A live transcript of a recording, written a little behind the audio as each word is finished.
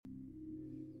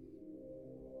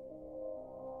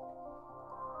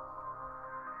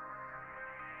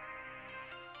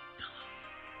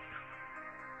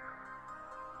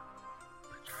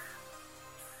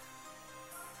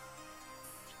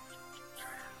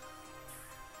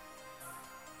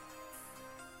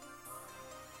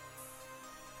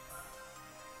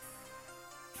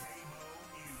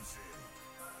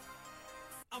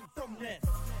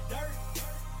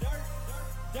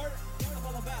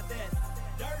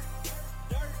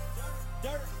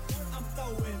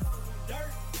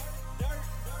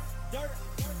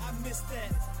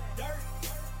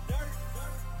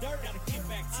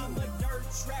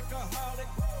trackaholic,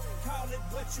 call it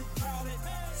what you call it.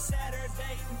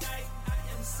 Saturday night, I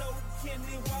am so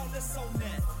Kenny Wallace on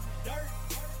that. Dirt,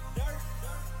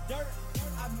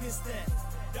 I miss that.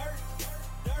 Dirt,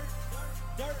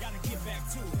 gotta get back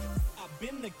to it. I've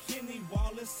been the Kenny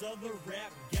Wallace of the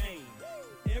rap game.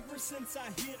 Ever since I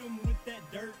hit him with that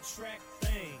dirt track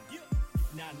thing.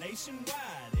 Now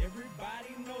nationwide,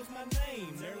 everybody knows my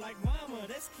name. They're like, mama,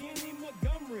 that's Kenny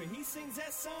Montgomery. He sings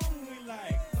that song we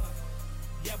like.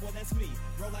 Yeah, well, that's me.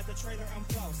 Roll out the trailer, I'm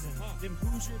flossing. Them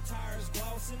Hoosier tires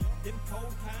glossing. Them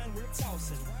cold kind we're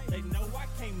tossing. They know I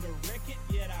came to wreck it,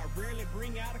 yet I rarely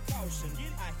bring out a caution.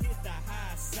 I hit the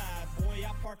high side, boy,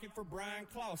 I park it for Brian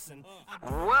Clausen.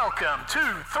 Welcome to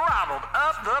Throttled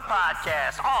Up the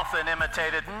Podcast. Often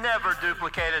imitated, never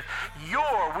duplicated.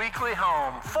 Your weekly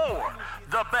home for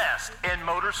the best in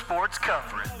motorsports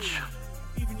coverage.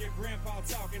 Even your grandpa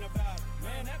talking about,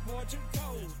 man, that boy too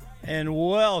cold. And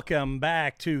welcome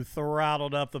back to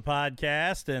Throttled Up the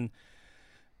Podcast. And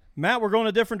Matt, we're going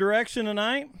a different direction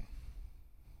tonight.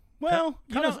 Well,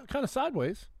 kind of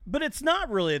sideways, but it's not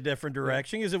really a different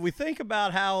direction. Because if we think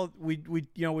about how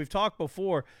we've talked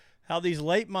before, how these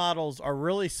late models are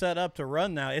really set up to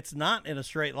run now. It's not in a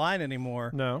straight line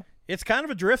anymore. No, it's kind of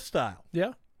a drift style.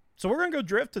 Yeah. So we're going to go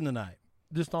drifting tonight,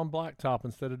 just on blacktop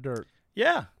instead of dirt.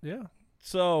 Yeah.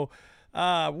 So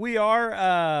we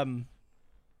are.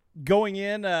 Going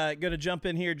to jump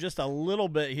in here just a little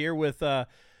bit here with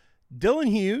Dylan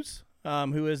Hughes,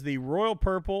 who is the Royal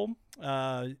Purple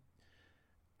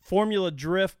Formula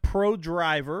Drift Pro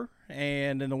Driver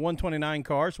and in the 129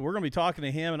 car. So we're going to be talking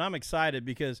to him, and I'm excited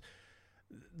because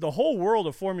the whole world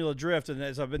of Formula Drift, and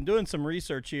as I've been doing some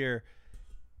research here,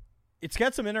 it's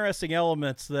got some interesting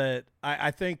elements that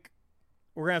I think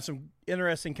we're going to have some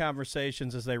interesting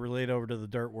conversations as they relate over to the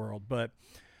dirt world. But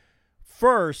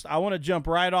first, I want to jump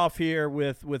right off here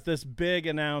with this big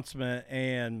announcement,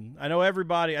 and I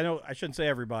shouldn't say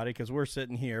everybody because we're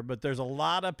sitting here, but there's a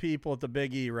lot of people at the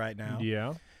Big E right now.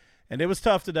 Yeah. And it was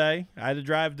tough today. I had to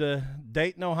drive to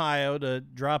Dayton, Ohio to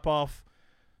drop off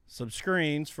some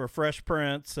screens for Fresh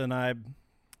Prints, and I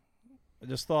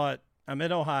just thought, I'm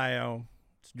in Ohio.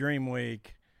 It's Dream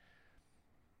Week.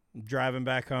 I'm driving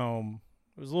back home.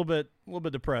 It was a little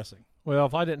bit depressing. Well,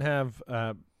 if I didn't have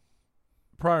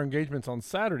prior engagements on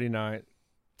Saturday night,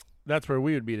 that's where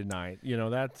we would be tonight. You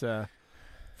know, that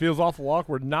feels awful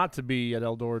awkward not to be at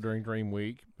Eldora during Dream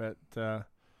Week, but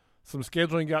some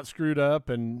scheduling got screwed up,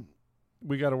 and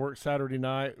we got to work Saturday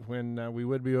night when we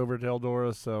would be over at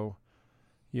Eldora. So,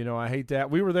 you know, I hate that.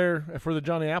 We were there for the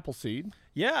Johnny Appleseed.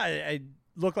 Yeah, it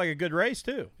looked like a good race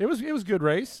too. It was a good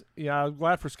race. Yeah, I'm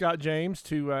glad for Scott James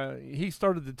to he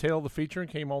started the tail of the feature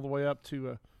and came all the way up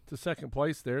to second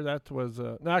place there. That was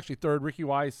actually third. Ricky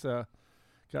Weiss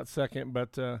got second,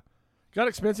 but got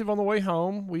expensive on the way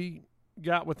home. We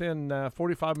got within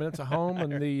 45 minutes of home,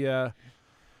 and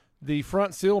the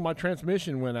front seal of my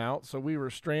transmission went out, so we were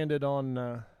stranded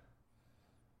on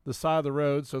the side of the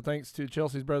road. So thanks to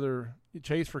Chelsea's brother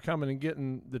Chase for coming and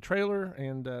getting the trailer,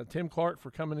 and Tim Clark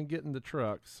for coming and getting the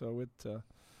truck. So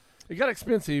it got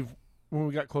expensive when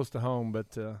we got close to home,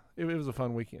 but it was a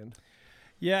fun weekend.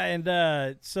 Yeah,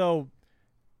 and so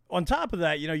on top of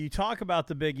that, you know, you talk about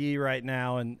the Big E right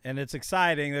now, and it's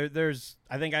exciting. There's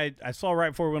I think I saw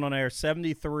right before we went on air,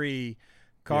 73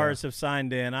 cars have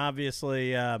signed in.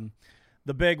 Obviously,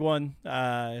 the big one,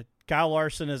 Kyle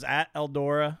Larson is at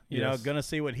Eldora, you know, going to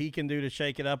see what he can do to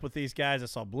shake it up with these guys. I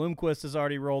saw Bloomquist has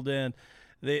already rolled in.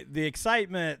 The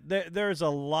excitement, there's a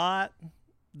lot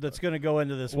that's going to go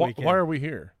into this weekend. Why are we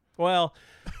here? Well,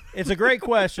 it's a great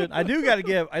question. I do got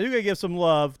to give some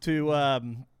love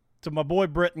to my boy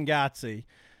Britton Gotze.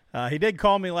 He did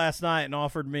call me last night and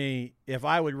offered me if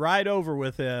I would ride over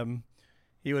with him,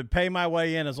 he would pay my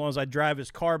way in as long as I drive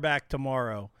his car back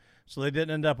tomorrow. So they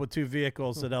didn't end up with two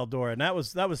vehicles at Eldora, and that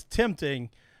was tempting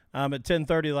at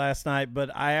 10:30 last night. But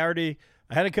I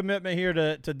had a commitment here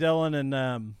to Dylan, and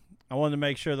I wanted to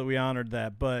make sure that we honored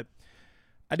that. But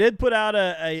I did put out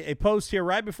a post here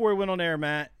right before we went on air,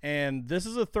 Matt, and this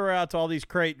is a throw out to all these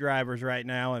crate drivers right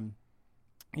now. And,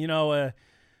 you know,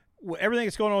 everything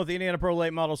that's going on with the Indiana Pro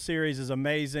Late Model Series is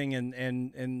amazing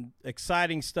and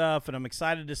exciting stuff, and I'm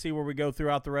excited to see where we go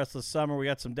throughout the rest of the summer. We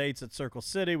got some dates at Circle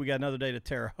City. We got another date at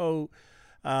Terre Haute.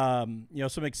 You know,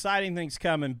 some exciting things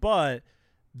coming, but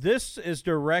this is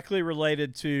directly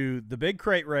related to the big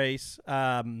crate race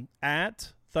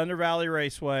at Thunder Valley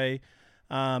Raceway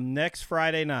next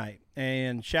Friday night.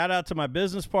 And shout out to my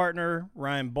business partner,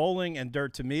 Ryan Bowling and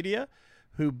Dirt to Media,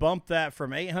 who bumped that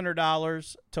from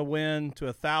 $800 to win to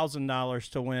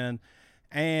 $1,000 to win.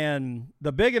 And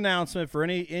the big announcement for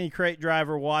any crate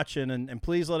driver watching, and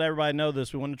please let everybody know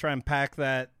this, we want to try and pack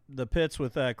the pits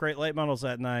with crate late models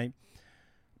that night,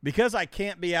 because I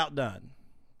can't be outdone,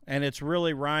 and it's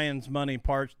really Ryan's money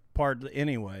part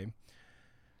anyway.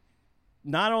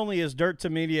 Not only is Dirt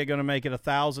to Media going to make it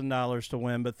 $1,000 to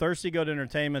win, but Thirsty Goat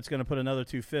Entertainment's going to put another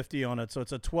 $250 on it, so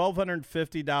it's a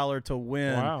 $1,250 to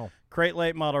win crate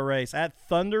late model race at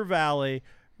Thunder Valley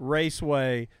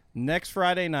Raceway next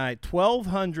Friday night.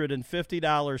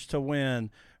 $1,250 to win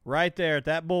right there at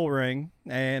that bull ring,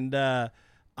 and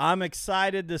I'm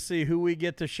excited to see who we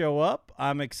get to show up.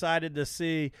 I'm excited to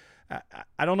see.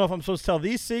 I don't know if I'm supposed to tell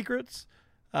these secrets.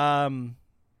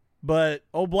 But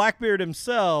old Blackbeard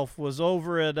himself was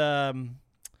over at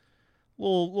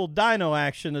little dyno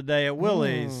action today at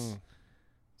Willie's.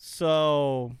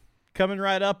 So coming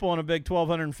right up on a big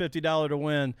 $1,250 to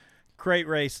win crate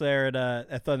race there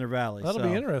at Thunder Valley. That'll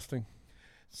be interesting.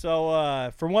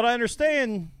 So from what I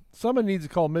understand, someone needs to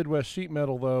call Midwest Sheet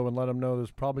Metal though and let them know there's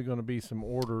probably going to be some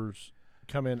orders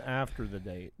come in after the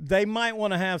date. They might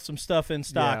want to have some stuff in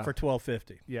stock for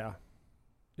 $1,250. Yeah,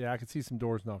 I could see some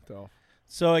doors knocked off.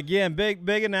 So, again, big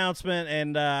announcement,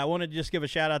 and I want to just give a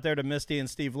shout-out there to Misty and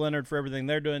Steve Leonard for everything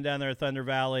they're doing down there at Thunder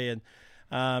Valley. And,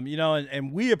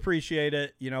 and we appreciate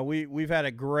it. You know, we've had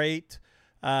a great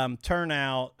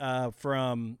turnout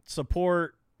from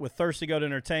support with Thirsty Goat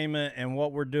Entertainment and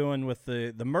what we're doing with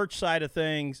the merch side of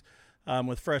things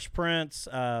with Fresh Prints.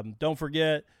 Don't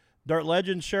forget Dirt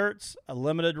Legends shirts, a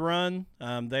limited run.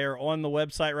 They are on the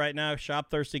website right now,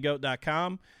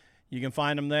 shopthirstygoat.com. You can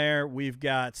find them there. We've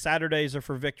got Saturdays are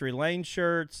for Victory Lane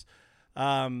shirts.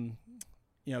 Kind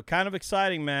of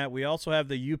exciting, Matt. We also have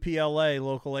the UPLA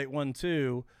Local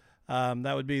 812.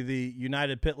 That would be the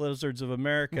United Pit Lizards of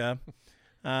America.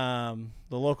 The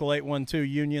Local 812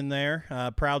 union there,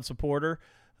 proud supporter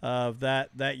of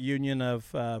that union of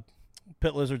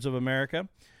Pit Lizards of America.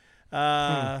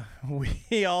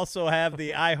 We also have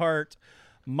the iHeart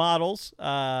Models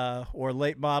or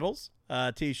Late Models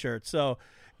T-shirts. So,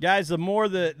 guys, the more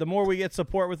we get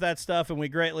support with that stuff, and we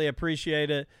greatly appreciate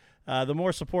it, the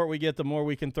more support we get, the more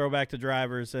we can throw back to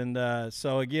drivers. And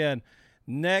so, again,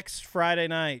 next Friday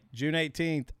night, June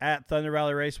 18th, at Thunder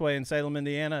Valley Raceway in Salem,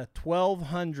 Indiana,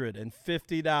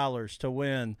 $1,250 to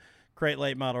win crate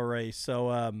late model race.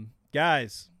 So,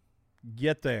 guys,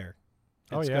 get there.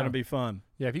 It's going to be fun.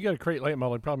 Yeah, if you got a crate late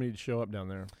model, you probably need to show up down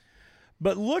there.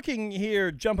 But looking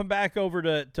here, jumping back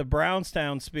over to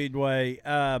Brownstown Speedway,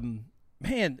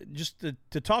 man, just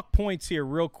to talk points here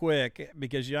real quick,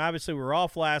 because obviously we were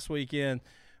off last weekend.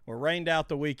 We're rained out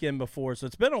the weekend before, so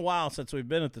it's been a while since we've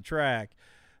been at the track.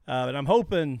 And I'm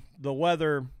hoping the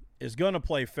weather is going to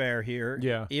play fair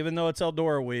here, even though it's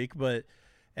Eldora week. But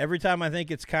every time I think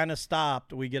it's kind of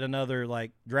stopped, we get another,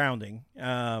 drowning.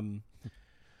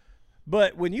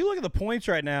 But when you look at the points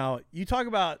right now, you talk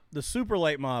about the super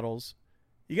late models.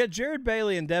 You got Jared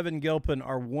Bailey and Devin Gilpin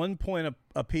are 1 point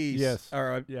apiece. Yes.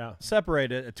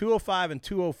 Separated at 205 and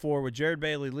 204 with Jared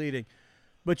Bailey leading.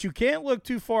 But you can't look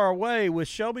too far away with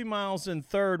Shelby Miles in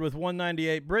third with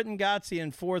 198, Britton Gotze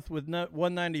in fourth with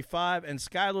 195, and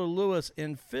Skylar Lewis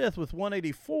in fifth with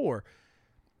 184.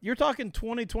 You're talking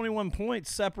 20, 21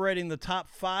 points separating the top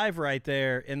five right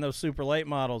there in those super late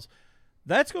models.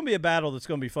 That's going to be a battle that's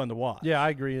going to be fun to watch. Yeah, I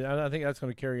agree. I think that's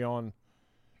going to carry on.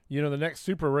 You know, the next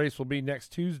super race will be next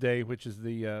Tuesday, which is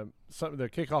the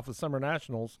kickoff of Summer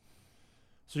Nationals.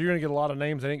 So you're going to get a lot of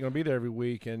names that ain't going to be there every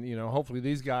week, and hopefully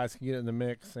these guys can get in the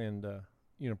mix and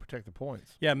protect the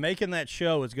points. Yeah, making that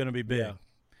show is going to be big. Yeah.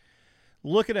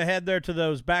 Looking ahead there to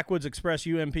those Backwoods Express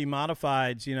UMP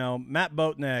modifieds, Matt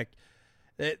Boatneck.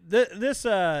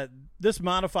 This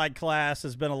modified class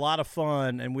has been a lot of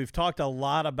fun, and we've talked a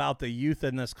lot about the youth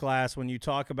in this class. When you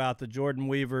talk about the Jordan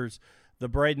Weavers, the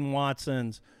Braden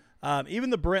Watsons. Even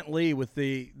the Brent Lee with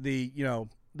the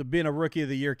being a Rookie of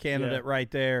the Year candidate right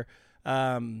there.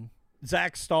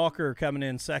 Zach Stalker coming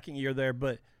in second year there,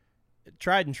 but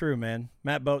tried and true, man.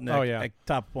 Matt Boatneck at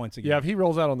top of points again. Yeah, if he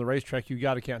rolls out on the racetrack, you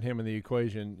got to count him in the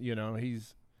equation.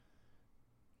 He's –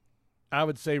 I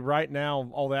would say right now,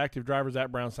 all the active drivers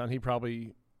at Brownstown, he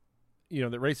probably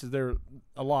that races there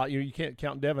a lot. You can't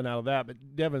count Devin out of that,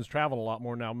 but Devin's traveled a lot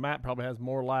more now. Matt probably has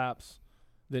more laps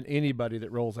than anybody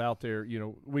that rolls out there,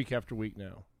 week after week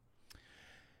now.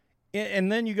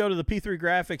 And then you go to the P3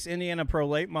 Graphics Indiana Pro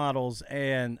Late Models,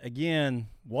 and again,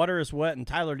 water is wet and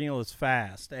Tyler Neal is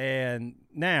fast. And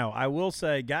now, I will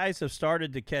say, guys have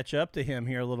started to catch up to him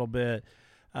here a little bit.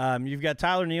 You've got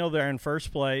Tyler Neal there in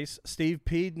first place, Steve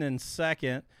Peden in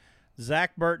second,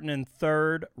 Zach Burton in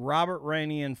third, Robert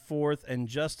Rainey in fourth, and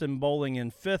Justin Bowling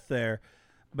in fifth there.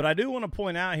 But I do want to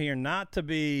point out here, not to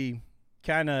be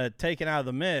kind of taken out of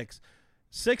the mix.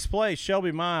 Sixth place,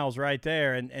 Shelby Miles right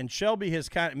there. And Shelby has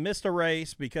kind of missed a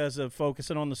race because of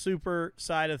focusing on the super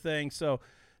side of things. So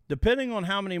depending on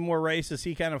how many more races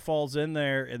he kind of falls in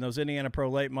there in those Indiana Pro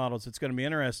late models, it's going to be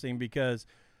interesting because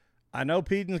I know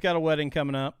Peden's got a wedding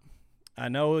coming up. I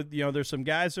know, there's some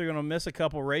guys that are going to miss a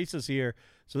couple races here.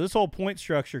 So this whole point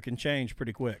structure can change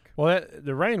pretty quick. Well,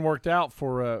 the rain worked out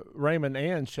for Raymond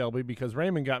and Shelby because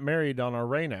Raymond got married on our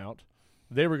rain out.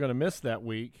 They were going to miss that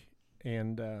week,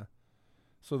 and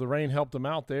so the rain helped them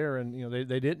out there, and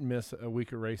they didn't miss a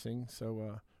week of racing.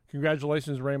 So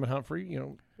congratulations, Raymond Humphrey.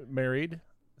 Married.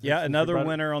 Yeah, another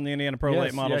winner on the Indiana Pro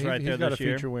late models right there this year. He's got a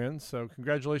future win. So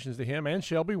congratulations to him and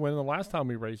Shelby winning the last time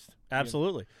we raced.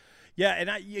 Absolutely. Yeah, and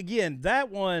again, that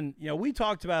one, we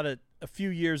talked about it a few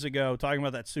years ago, talking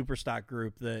about that super stock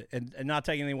group and not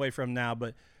taking anything away from now,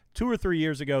 but 2 or 3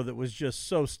 years ago that was just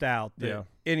so stout that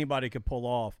anybody could pull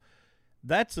off.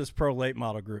 That's this pro late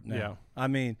model group now. Yeah. I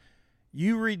mean,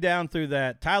 you read down through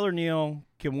that, Tyler Neal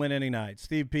can win any night.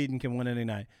 Steve Peden can win any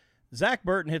night. Zach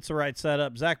Burton hits the right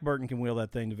setup. Zach Burton can wheel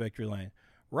that thing to victory lane.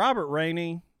 Robert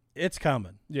Rainey, it's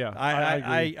coming. Yeah, I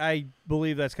agree. I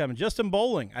believe that's coming. Justin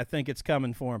Bowling, I think it's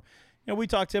coming for him. We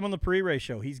talked to him on the pre-race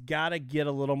show. He's got to get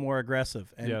a little more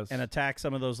aggressive and attack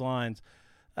some of those lines.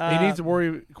 He needs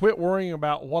to quit worrying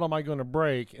about what am I going to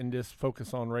break and just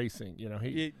focus on racing.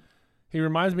 He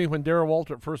reminds me when Darrell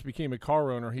Waltrip first became a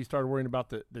car owner, he started worrying about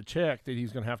the check that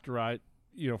he's going to have to write,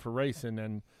 for racing.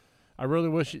 And I really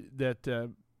wish that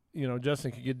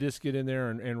Justin could get in there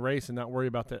and race and not worry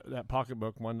about that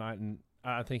pocketbook one night. And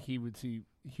I think he would see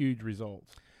huge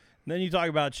results. And then you talk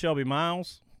about Shelby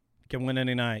Miles. Can win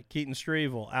any night. Keaton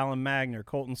Streville, Alan Magner,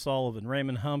 Colton Sullivan,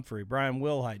 Raymond Humphrey, Brian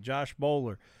Wilhite, Josh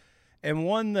Bowler. And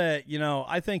one that,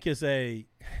 I think is a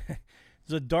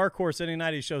dark horse any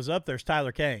night he shows up, there's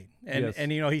Tyler Kane.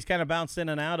 And he's kind of bounced in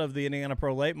and out of the Indiana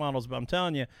Pro late models, but I'm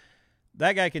telling you,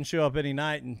 that guy can show up any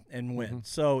night and win. Mm-hmm.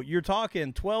 So you're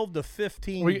talking 12 to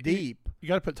 15 deep. You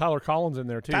got to put Tyler Collins in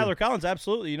there, too. Tyler Collins,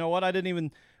 absolutely. You know what? I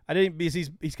didn't because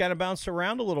he's kind of bounced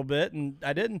around a little bit, and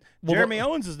I didn't. Well, Jeremy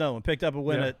Owens is another one. Picked up a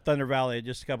win at Thunder Valley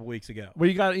just a couple weeks ago. Well,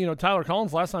 you got Tyler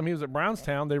Collins. Last time he was at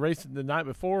Brownstown, they raced the night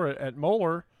before at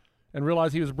Moeller, and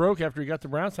realized he was broke after he got to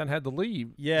Brownstown, had to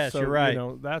leave. Yes, so, you're right.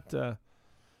 That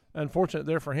unfortunate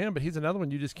there for him, but he's another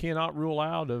one you just cannot rule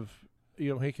out of. He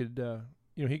could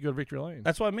he could go to victory lane.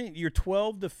 That's what I mean. You're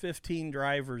 12 to 15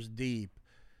 drivers deep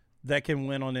that can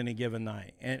win on any given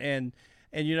night, and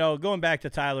going back to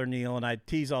Tyler Neal, and I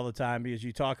tease all the time because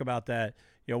you talk about that,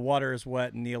 water is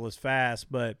wet and Neal is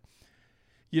fast, but,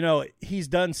 he's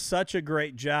done such a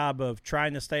great job of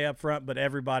trying to stay up front, but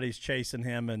everybody's chasing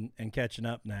him and catching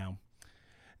up now.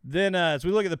 Then as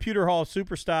we look at the Pewter Hall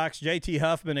Super Stocks, J.T.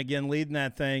 Huffman again leading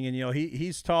that thing, and,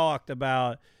 he's talked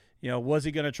about, was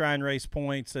he going to try and race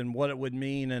points and what it would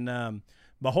mean, and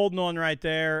but holding on right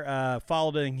there,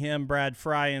 following him, Brad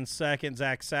Fry in second,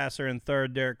 Zach Sasser in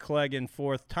third, Derek Clegg in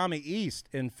fourth, Tommy East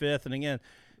in fifth. And, again,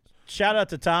 shout out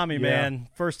to Tommy, man.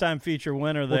 First-time feature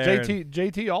winner there. Well,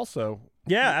 JT also.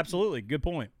 Yeah, absolutely. Good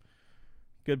point.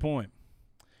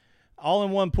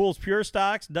 All-in-one Pools Pure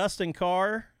Stocks, Dustin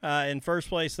Carr in first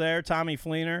place there, Tommy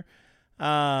Fleener.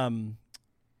 And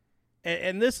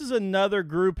this is another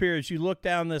group here as you look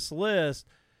down this list.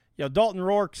 Dalton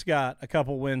Rourke's got a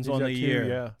couple wins on the year.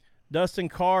 Yeah. Dustin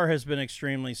Carr has been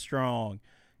extremely strong.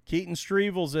 Keaton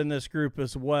Streville's in this group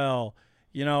as well.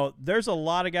 There's a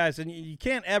lot of guys, and you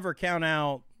can't ever count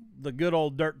out the good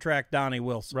old dirt track Donnie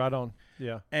Wilson. Right on,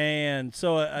 yeah. And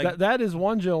so that is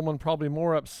one gentleman probably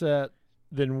more upset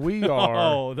than we are.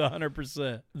 Oh, the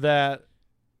 100%. That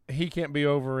he can't be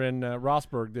over in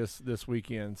Rossburg this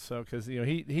weekend. So because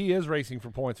he is racing for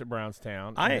points at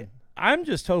Brownstown. I'm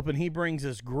just hoping he brings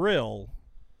his grill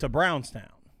to Brownstown.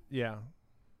 Yeah.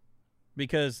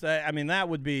 Because, that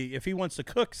would be, if he wants to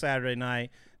cook Saturday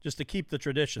night, just to keep the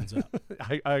traditions up.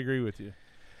 I agree with you.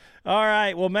 All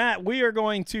right. Well, Matt, we are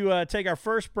going to take our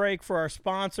first break for our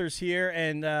sponsors here,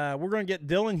 and we're going to get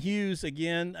Dylan Hughes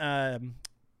again,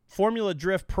 Formula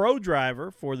Drift Pro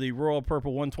driver for the Royal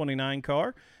Purple 129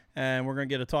 car, and we're going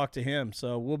to get a talk to him.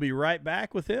 So we'll be right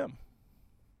back with him.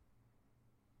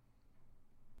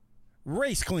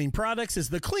 Race Clean Products is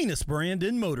the cleanest brand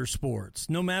in motorsports.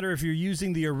 No matter if you're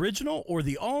using the original or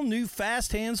the all-new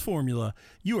Fast Hands formula,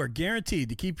 you are guaranteed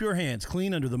to keep your hands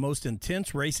clean under the most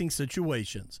intense racing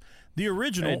situations. The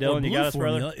original or blue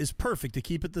formula is perfect to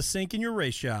keep at the sink in your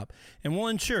race shop and will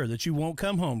ensure that you won't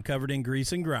come home covered in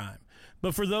grease and grime.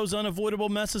 But for those unavoidable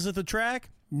messes at the track,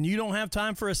 and you don't have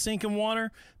time for a sink and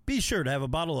water, be sure to have a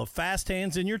bottle of Fast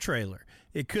Hands in your trailer.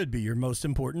 It could be your most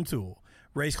important tool.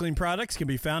 Race Clean products can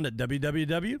be found at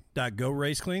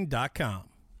www.goraceclean.com.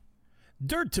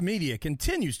 Dirt to Media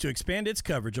continues to expand its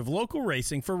coverage of local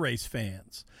racing for race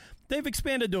fans. They've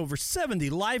expanded to over 70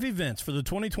 live events for the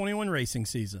 2021 racing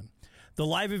season. The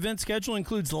live event schedule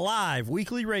includes live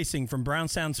weekly racing from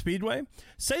Brownstown Speedway,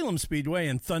 Salem Speedway,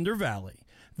 and Thunder Valley.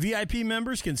 VIP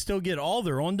members can still get all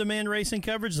their on-demand racing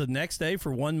coverage the next day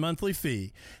for one monthly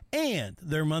fee. And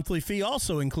their monthly fee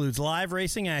also includes live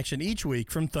racing action each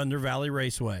week from Thunder Valley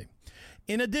Raceway.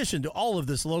 In addition to all of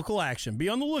this local action, be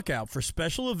on the lookout for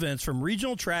special events from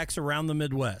regional tracks around the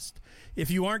Midwest.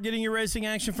 If you aren't getting your racing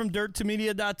action from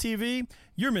dirt2media.tv,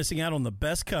 you're missing out on the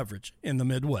best coverage in the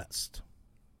Midwest.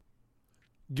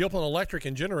 Gilpin Electric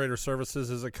and Generator Services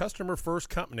is a customer-first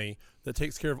company that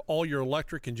takes care of all your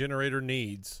electric and generator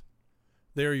needs.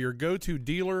 They are your go-to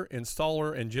dealer,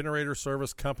 installer, and generator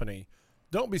service company.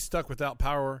 Don't be stuck without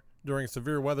power during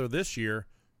severe weather this year.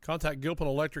 Contact Gilpin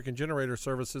Electric and Generator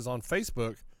Services on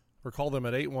Facebook or call them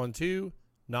at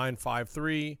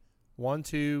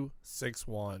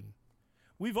 812-953-1261.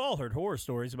 We've all heard horror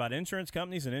stories about insurance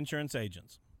companies and insurance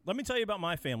agents. Let me tell you about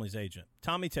my family's agent,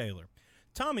 Tommy Taylor.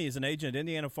 Tommy is an agent at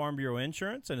Indiana Farm Bureau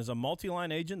Insurance and is a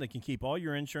multi-line agent that can keep all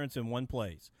your insurance in one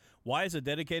place. Why is a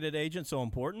dedicated agent so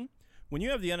important? When you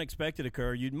have the unexpected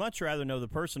occur, you'd much rather know the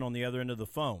person on the other end of the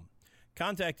phone.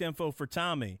 Contact info for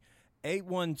Tommy,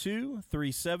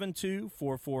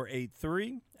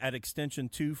 812-372-4483 at extension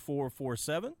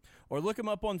 2447, or look him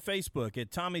up on Facebook at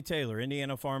Tommy Taylor,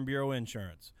 Indiana Farm Bureau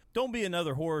Insurance. Don't be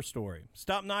another horror story.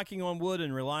 Stop knocking on wood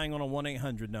and relying on a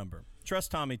 1-800 number.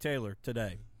 Trust Tommy Taylor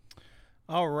today.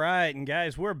 All right, and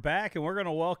guys, we're back, and we're going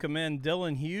to welcome in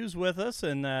Dylan Hughes with us.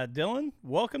 And Dylan,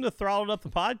 welcome to Throttled Up the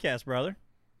Podcast, brother.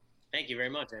 Thank you very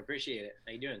much. I appreciate it.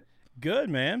 How you doing? Good,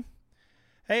 man.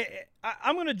 Hey,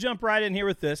 I'm going to jump right in here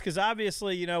with this because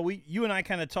obviously, you and I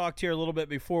kind of talked here a little bit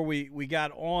before we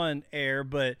got on air,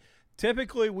 but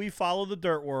typically we follow the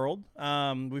dirt world.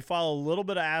 We follow a little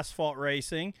bit of asphalt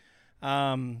racing,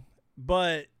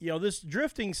 but this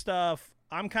drifting stuff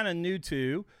I'm kind of new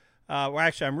to.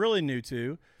 Actually, I'm really new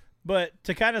to. But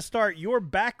to kind of start your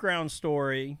background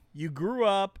story, you grew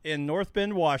up in North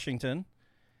Bend, Washington,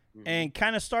 and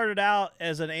kind of started out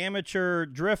as an amateur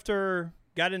drifter,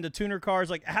 got into tuner cars.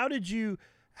 Like, how did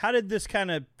this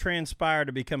kind of transpire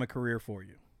to become a career for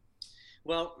you?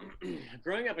 Well,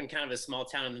 growing up in kind of a small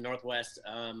town in the Northwest,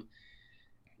 I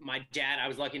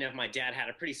was lucky enough, my dad had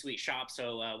a pretty sweet shop.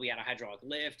 So we had a hydraulic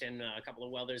lift and a couple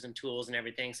of welders and tools and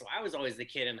everything. So I was always the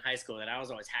kid in high school that I was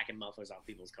always hacking mufflers off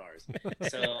people's cars.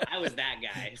 So I was that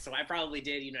guy. So I probably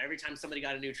did, every time somebody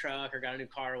got a new truck or got a new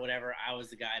car or whatever, I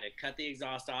was the guy to cut the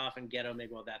exhaust off and get them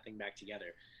and weld that thing back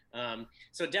together.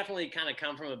 So definitely kind of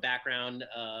come from a background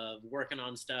of working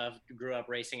on stuff, grew up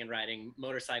racing and riding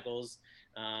motorcycles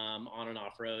on and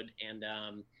off road. And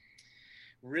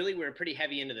really, we were pretty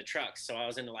heavy into the trucks. So I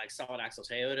was into like solid axle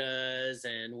Toyotas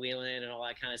and wheeling and all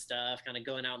that kind of stuff, kind of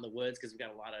going out in the woods because we've got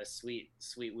a lot of sweet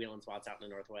wheeling spots out in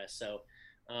the Northwest. So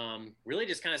really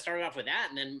just kind of started off with that.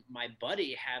 And then my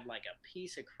buddy had like a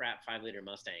piece of crap 5-liter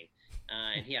Mustang.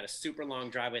 And he had a super long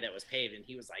driveway that was paved. And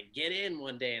he was like, get in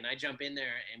one day. And I jump in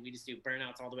there and we just do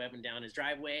burnouts all the way up and down his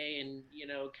driveway and,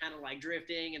 kind of like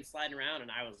drifting and sliding around. And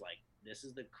I was like, this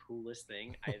is the coolest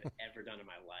thing I've ever done in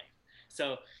my life.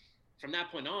 So from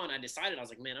that point on, I decided, I was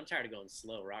like, man, I'm tired of going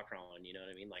slow rock crawling. You know what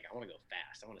I mean? Like, I want to go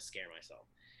fast. I want to scare myself.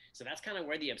 So that's kind of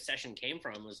where the obsession came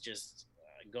from, was just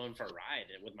going for a ride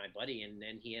with my buddy. And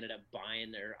then I ended up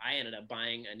buying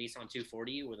a Nissan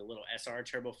 240 with a little SR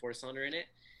turbo 4-cylinder in it.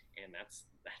 And that's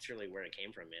really where it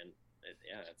came from, man.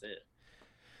 That's it.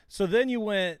 So then you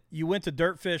went to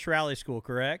Dirtfish Rally School,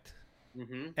 correct?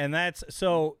 Mm-hmm. And that's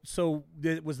so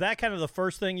was that kind of the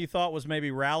first thing you thought was maybe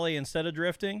rally instead of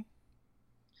drifting?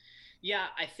 Yeah,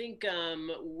 I think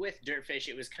with Dirtfish,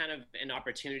 it was kind of an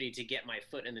opportunity to get my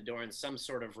foot in the door in some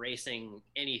sort of racing,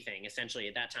 anything. Essentially,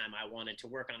 at that time, I wanted to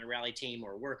work on a rally team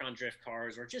or work on drift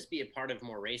cars or just be a part of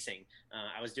more racing.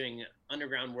 I was doing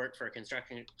underground work for a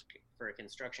construction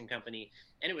company,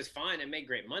 and it was fine. I made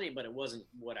great money, but it wasn't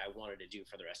what I wanted to do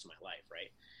for the rest of my life,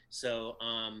 right? So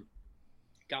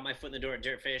got my foot in the door at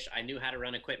Dirtfish. I knew how to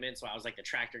run equipment, so I was like the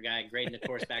tractor guy, grading the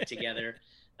course back together.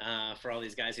 For all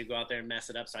these guys who go out there and mess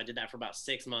it up. So I did that for about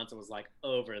 6 months and was like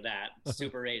over that,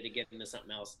 super ready to get into something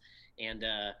else. And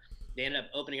they ended up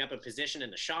opening up a position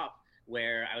in the shop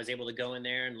where I was able to go in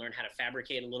there and learn how to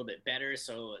fabricate a little bit better.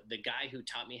 So the guy who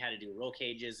taught me how to do roll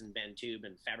cages and bend tube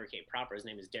and fabricate proper, his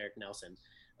name is Derek Nelson.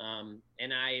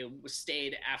 And I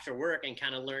stayed after work and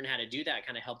kind of learned how to do that,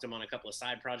 kind of helped him on a couple of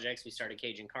side projects. We started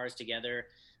caging cars together.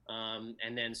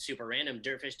 And then super random,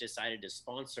 Dirtfish decided to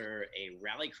sponsor a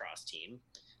rallycross team.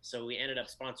 So we ended up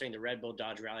sponsoring the Red Bull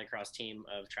Dodge Rallycross team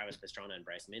of Travis Pastrana and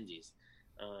Bryce Menzies.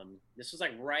 This was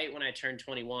like right when I turned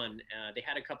 21. They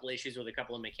had a couple issues with a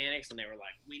couple of mechanics, and they were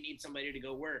like, we need somebody to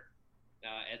go work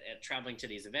at traveling to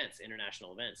these events,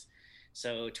 international events.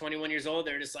 So 21 years old,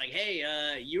 they're just like,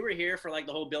 hey, you were here for like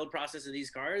the whole build process of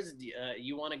these cars.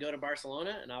 You want to go to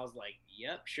Barcelona? And I was like,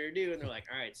 yep, sure do. And they're like,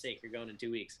 all right, sick, you're going in 2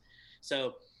 weeks.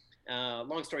 So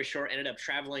long story short, ended up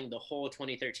traveling the whole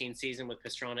 2013 season with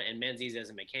Pastrana and Menzies as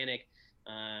a mechanic.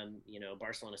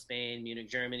 Barcelona, Spain, Munich,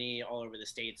 Germany, all over the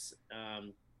States.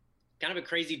 Kind of a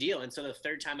crazy deal. And so the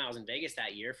third time I was in Vegas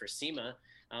that year for SEMA,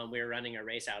 we were running a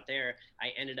race out there. I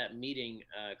ended up meeting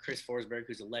Chris Forsberg,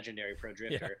 who's a legendary pro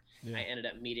drifter. Yeah. I ended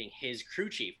up meeting his crew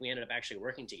chief. We ended up actually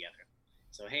working together.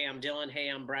 So, hey, I'm Dylan. Hey,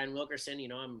 I'm Brian Wilkerson.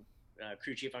 I'm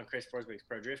crew chief on Chris Forsberg's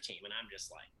pro drift team. And I'm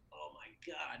just like, oh my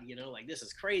God, like this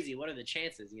is crazy. What are the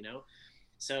chances,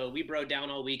 So we broke down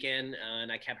all weekend,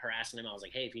 and I kept harassing him. I was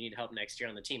like, hey, if you need help next year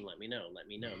on the team, let me know.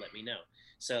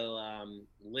 So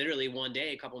literally one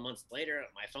day, a couple months later,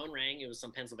 my phone rang. It was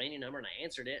some Pennsylvania number, and I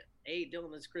answered it. Hey,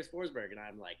 Dylan, this is Chris Forsberg. And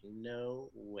I'm like, no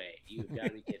way. You've got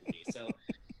to be kidding me. So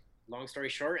long story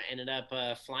short, ended up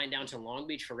flying down to Long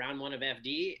Beach for round 1 of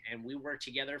FD, and we worked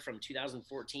together from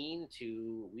 2014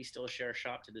 to we still share a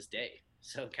shop to this day.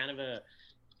 So kind of a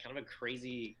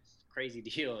crazy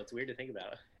deal. It's weird to think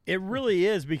about. It really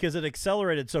is, because it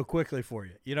accelerated so quickly for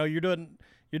you.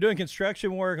 You're doing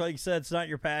construction work, like you said, it's not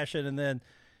your passion, and then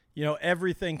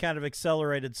everything kind of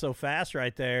accelerated so fast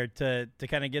right there to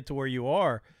kind of get to where you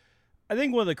are. I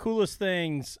think one of the coolest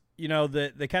things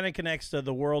that kind of connects to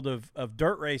the world of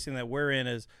dirt racing that we're in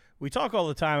is we talk all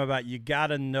the time about you got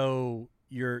to know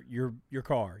your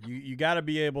car. You got to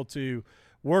be able to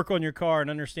work on your car and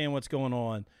understand what's going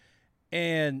on.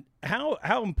 And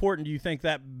how important do you think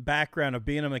that background of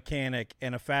being a mechanic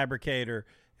and a fabricator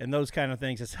and those kind of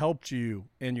things has helped you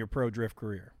in your pro drift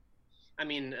career? I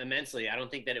mean, immensely. I don't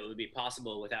think that it would be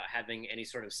possible without having any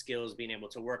sort of skills, being able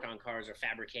to work on cars or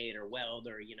fabricate or weld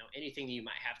or, anything you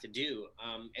might have to do.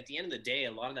 At the end of the day,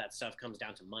 a lot of that stuff comes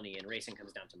down to money, and racing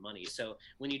comes down to money. So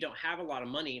when you don't have a lot of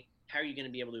money, how are you going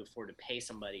to be able to afford to pay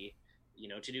somebody,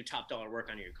 to do top dollar work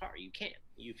on your car? You can't.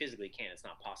 You physically can't. It's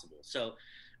not possible. So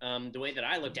the way that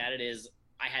I looked at it is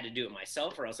I had to do it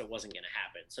myself, or else it wasn't going to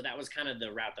happen. So that was kind of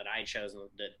the route that I chose, and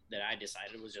that I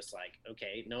decided was just like,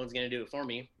 okay, no one's going to do it for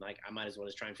me. Like, I might as well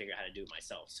just try and figure out how to do it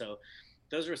myself. So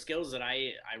those were skills that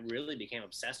I really became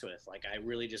obsessed with. Like, I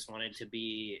really just wanted to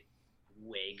be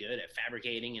way good at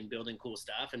fabricating and building cool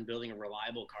stuff and building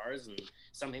reliable cars, and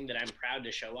something that I'm proud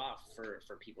to show off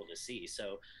for people to see.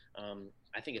 So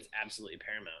I think it's absolutely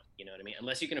paramount. You know what I mean?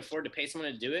 Unless you can afford to pay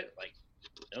someone to do it, like,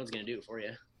 no one's going to do it for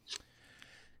you.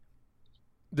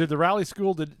 Did the rally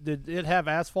school, did it have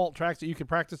asphalt tracks that you could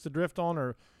practice the drift on,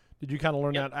 or did you kind of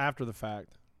learn that after the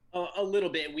fact? A little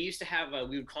bit. We used to have,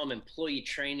 we would call them employee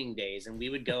training days, and we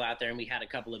would go out there, and we had a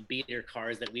couple of beater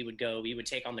cars that we would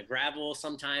take on the gravel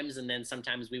sometimes, and then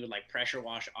sometimes we would like pressure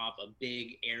wash off a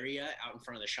big area out in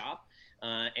front of the shop,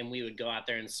 and we would go out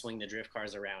there and swing the drift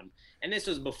cars around. And this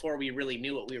was before we really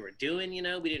knew what we were doing.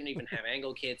 We didn't even have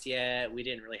angle kits yet. We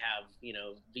didn't really have,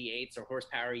 V8s or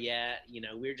horsepower yet.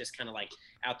 We were just kind of like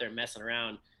out there messing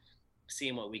around,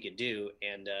 seeing what we could do,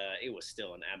 and it was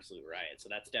still an absolute riot. So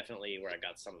that's definitely where I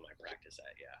got some of my practice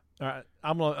at. Yeah. All right,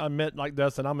 I'm gonna admit, like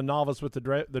Dustin, I'm a novice with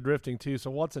the drifting too. So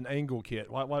what's an angle kit?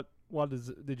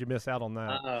 Did you miss out on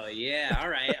that? Oh yeah, all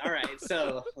right.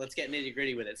 So let's get nitty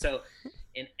gritty with it. So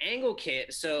an angle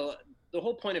kit. So the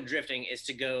whole point of drifting is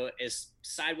to go as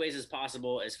sideways as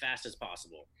possible, as fast as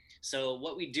possible. So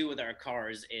what we do with our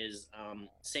cars is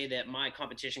say that my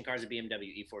competition car is a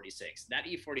BMW E46. That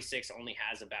E46 only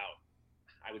has about,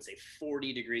 I would say,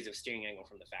 40 degrees of steering angle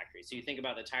from the factory. So you think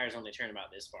about the tires only turn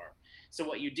about this far. So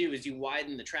what you do is you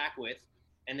widen the track width,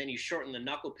 and then you shorten the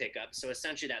knuckle pickup. So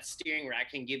essentially that steering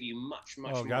rack can give you much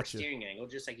more steering angle,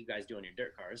 just like you guys do on your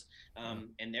dirt cars.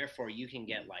 And therefore you can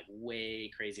get like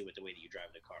way crazy with the way that you drive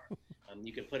the car.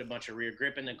 You can put a bunch of rear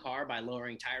grip in the car by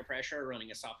lowering tire pressure,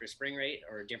 running a softer spring rate,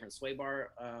 or different sway bar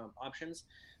options.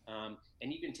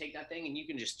 And you can take that thing and you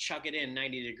can just chuck it in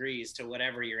 90 degrees to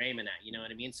whatever you're aiming at. You know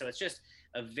what I mean? So it's just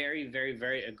a very, very,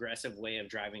 very aggressive way of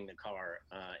driving the car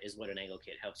is what an angle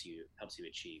kit helps you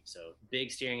achieve. So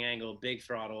big steering angle, big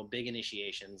throttle, big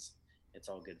initiations. It's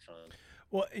all good fun.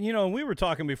 Well, we were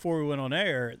talking before we went on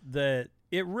air that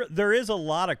there is a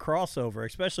lot of crossover,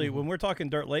 especially when we're talking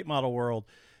dirt late model world.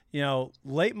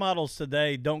 Late models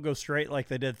today don't go straight like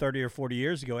they did 30 or 40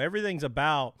 years ago. Everything's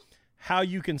about how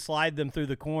you can slide them through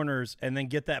the corners and then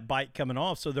get that bite coming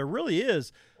off. So there really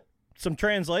is some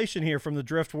translation here from the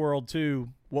drift world to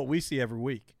what we see every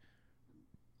week.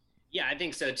 Yeah, I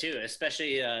think so too,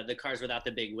 especially the cars without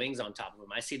the big wings on top of them.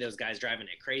 I see those guys driving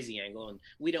at crazy angle, and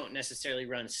we don't necessarily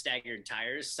run staggered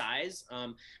tires size,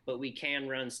 but we can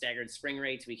run staggered spring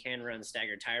rates, we can run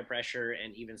staggered tire pressure,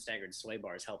 and even staggered sway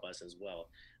bars help us as well.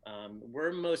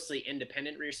 We're mostly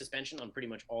independent rear suspension on pretty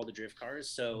much all the drift cars,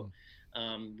 so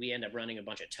we end up running a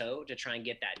bunch of toe to try and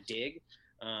get that dig.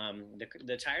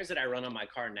 The tires that I run on my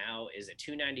car now is a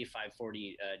 290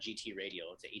 540 GT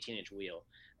radial. It's an 18-inch wheel.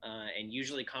 And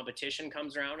usually competition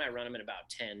comes around, I run them at about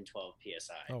 10, 12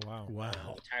 PSI. Oh, wow. Wow.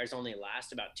 The tires only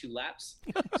last about 2 laps.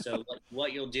 So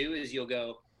what you'll do is you'll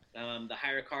go the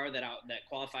higher car that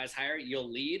qualifies higher,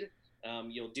 you'll lead.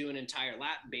 You'll do an entire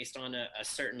lap based on a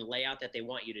certain layout that they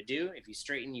want you to do. If you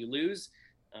straighten, you lose.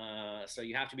 So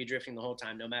you have to be drifting the whole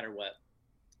time, no matter what.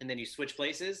 And then you switch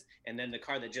places, and then the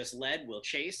car that just led will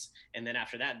chase. And then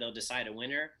after that, they'll decide a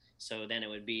winner. So then it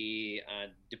would be,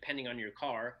 depending on your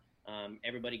car,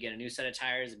 everybody get a new set of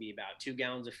tires. It'd be about 2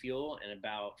 gallons of fuel and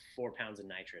about 4 pounds of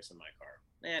nitrous in my car.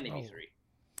 Maybe 3.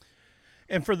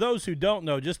 And for those who don't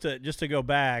know, just to go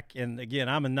back, and again,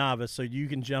 I'm a novice, so you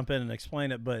can jump in and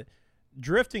explain it, but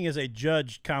drifting is a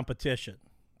judged competition.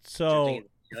 So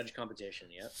judge competition,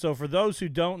 yeah. So for those who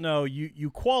don't know, you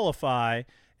qualify,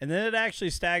 and then it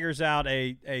actually staggers out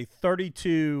a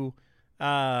 32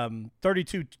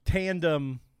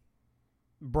 tandem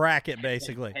bracket,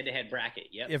 basically. Head-to-head bracket,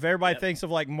 yep. If everybody thinks of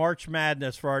like March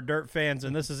Madness for our dirt fans,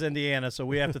 and this is Indiana, so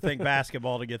we have to think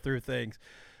basketball to get through things.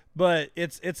 But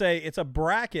it's a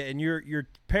bracket, and you're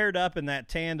paired up in that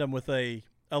tandem with a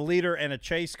leader and a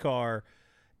chase car.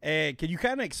 And can you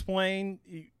kind of explain?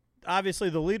 Obviously,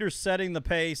 the leader's setting the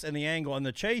pace and the angle, and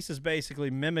the chase is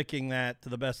basically mimicking that to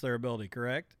the best of their ability,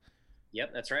 correct?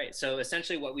 Yep, that's right. So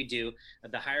essentially what we do,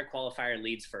 the higher qualifier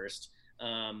leads first.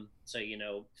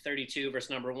 So, 32 versus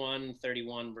number 1,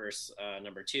 31 versus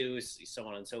number 2, so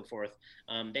on and so forth.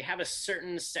 They have a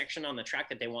certain section on the track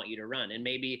that they want you to run. And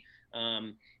maybe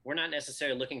we're not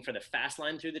necessarily looking for the fast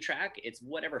line through the track. It's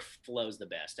whatever flows the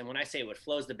best. And when I say what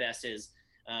flows the best is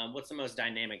what's the most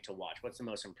dynamic to watch? What's the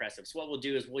most impressive? So what we'll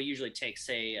do is we'll usually take,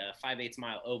 say, a 5/8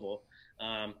 mile oval.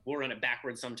 We'll run it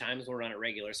backwards sometimes. We'll run it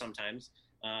regular sometimes.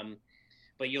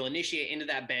 But you'll initiate into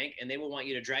that bank, and they will want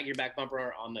you to drag your back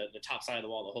bumper on the top side of the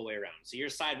wall the whole way around. So you're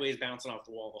sideways bouncing off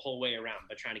the wall the whole way around,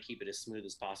 but trying to keep it as smooth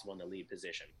as possible in the lead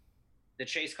position. The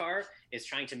chase car is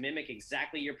trying to mimic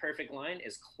exactly your perfect line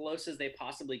as close as they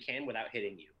possibly can without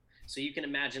hitting you. So you can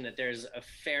imagine that there's a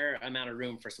fair amount of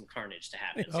room for some carnage to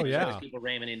happen. Oh, yeah. There's people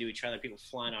ramming into each other, people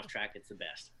flying off track. It's the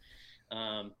best.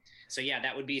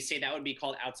 That would be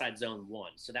called outside zone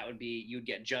 1. So that would be, you'd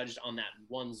get judged on that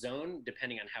one zone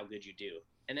depending on how good you do.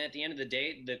 And at the end of the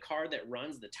day, the car that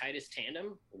runs the tightest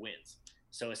tandem wins.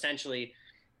 So essentially,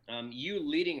 you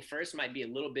leading first might be a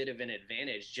little bit of an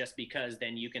advantage, just because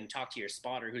then you can talk to your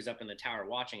spotter who's up in the tower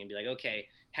watching and be like, okay,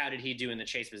 how did he do in the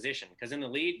chase position? Because in the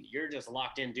lead, you're just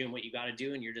locked in doing what you got to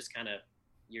do, and you're just kind of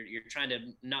you're trying to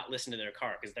not listen to their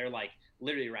car because they're like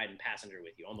literally riding passenger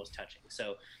with you, almost touching.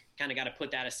 So kind of got to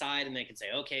put that aside, and they can say,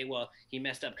 okay, well, he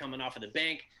messed up coming off of the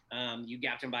bank. You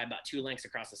gapped him by about 2 lengths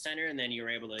across the center, and then you were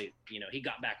able to, he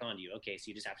got back onto you. Okay, so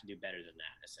you just have to do better than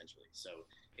that, essentially. So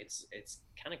it's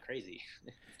kind of crazy.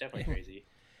 It's definitely crazy.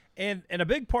 And a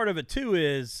big part of it too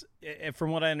is,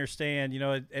 from what I understand,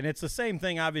 and it's the same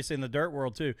thing obviously in the dirt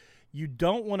world too. You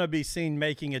don't want to be seen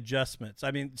making adjustments.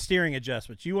 I mean, steering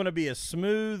adjustments. You want to be as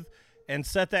smooth and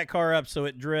set that car up so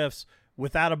it drifts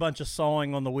without a bunch of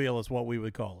sawing on the wheel, is what we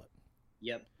would call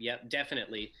it. Yep,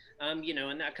 definitely.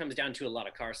 And that comes down to a lot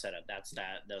of car setup. That's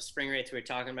the spring rates we were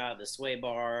talking about, the sway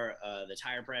bar, the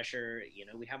tire pressure.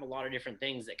 We have a lot of different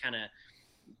things that kind of.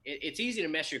 It's easy to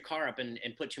mess your car up and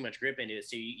put too much grip into it,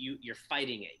 so you're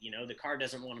fighting it. The car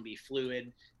doesn't want to be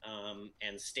fluid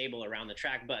and stable around the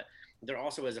track, but there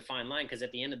also is a fine line, because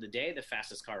at the end of the day, the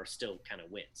fastest car still kind of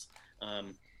wins.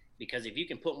 Because if you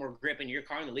can put more grip in your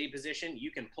car in the lead position, you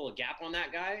can pull a gap on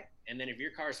that guy, and then if your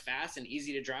car is fast and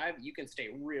easy to drive, you can stay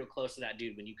real close to that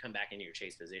dude when you come back into your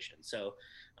chase position. So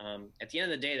at the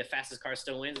end of the day, the fastest car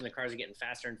still wins, and the cars are getting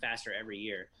faster and faster every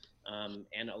year.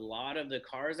 And a lot of the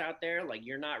cars out there, like,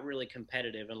 you're not really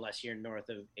competitive unless you're north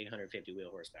of 850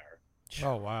 wheel horsepower.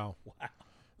 Oh, wow.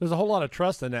 There's a whole lot of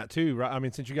trust in that too, right? I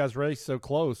mean, since you guys race so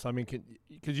close, I mean,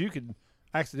 because you could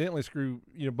accidentally screw,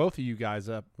 both of you guys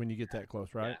up when you get that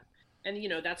close, right? Yeah.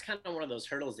 And, that's kind of one of those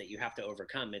hurdles that you have to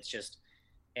overcome. It's just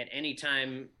at any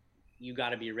time you got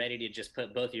to be ready to just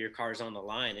put both of your cars on the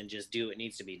line and just do what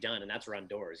needs to be done. And that's run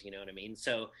doors, you know what I mean?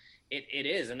 So it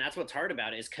is. And that's what's hard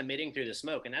about it, is committing through the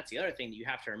smoke. And that's the other thing that you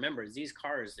have to remember, is these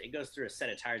cars, it goes through a set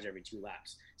of tires every 2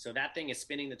 laps. So that thing is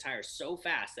spinning the tires so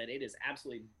fast that it is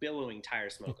absolutely billowing tire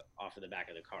smoke off of the back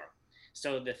of the car.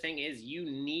 So the thing is, you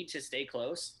need to stay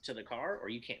close to the car or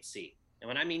you can't see. And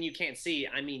when I mean you can't see,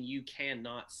 I mean you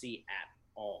cannot see at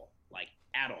all, like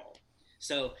at all.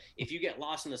 So if you get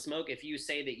lost in the smoke, if you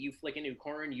say that you flick into a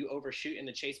corner and you overshoot in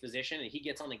the chase position and he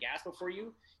gets on the gas before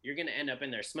you, you're going to end up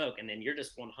in their smoke. And then you're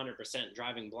just 100%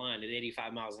 driving blind at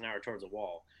 85 miles an hour towards a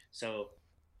wall. So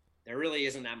there really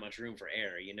isn't that much room for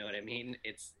error. You know what I mean?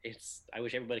 I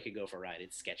wish everybody could go for a ride.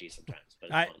 It's sketchy sometimes, but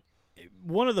it's fun.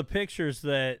 One of the pictures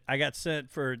that I got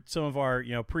sent for some of our,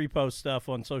 pre-post stuff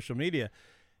on social media,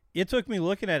 it took me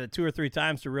looking at it 2 or 3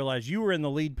 times to realize you were in the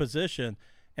lead position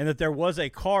and that there was a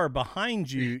car behind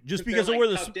you just because of where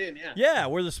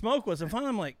where the smoke was. And finally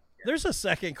I'm like, there's a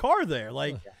second car there.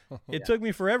 Like it took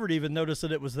me forever to even notice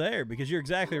that it was there because you're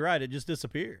exactly right. It just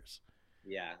disappears.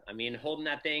 Yeah. I mean, holding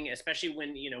that thing, especially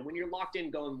when you're locked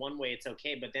in going one way, it's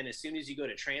okay. But then as soon as you go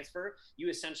to transfer, you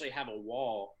essentially have a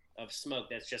wall of smoke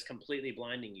that's just completely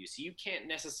blinding you. So you can't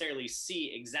necessarily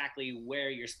see exactly where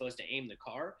you're supposed to aim the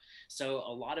car. So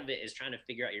a lot of it is trying to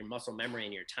figure out your muscle memory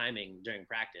and your timing during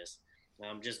practice.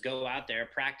 Just go out there,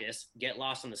 practice, get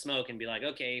lost in the smoke and be like,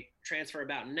 okay, transfer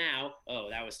about now.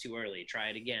 Oh, that was too early. Try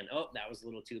it again. Oh, that was a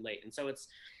little too late. And so it's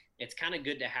kind of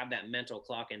good to have that mental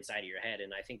clock inside of your head.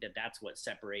 And I think that that's what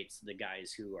separates the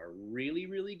guys who are really,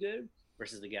 really good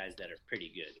versus the guys that are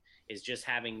pretty good, is just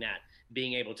having that,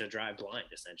 being able to drive blind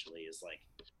essentially is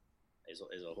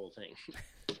a whole thing.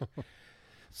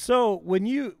 So when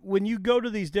you go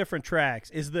to these different tracks,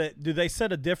 do they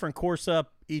set a different course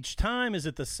up each time? Is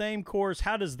it the same course?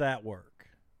 How does that work?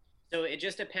 So it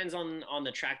just depends on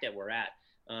the track that we're at.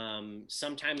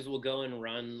 Sometimes we'll go and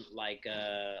run like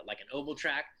an oval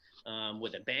track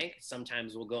with a bank.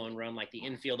 Sometimes we'll go and run like the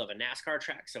infield of a NASCAR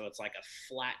track. So it's like a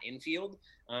flat infield.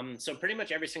 So pretty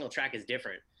much every single track is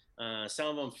different. Some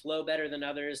of them flow better than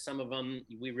others. Some of them,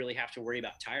 we really have to worry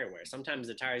about tire wear. Sometimes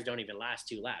the tires don't even last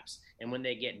 2 laps. And when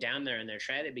they get down there in their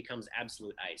tread, it becomes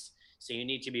absolute ice. So you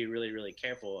need to be really, really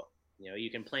careful.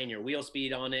 You can plan your wheel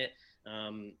speed on it.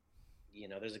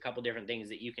 There's a couple different things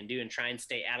that you can do and try and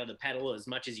stay out of the pedal as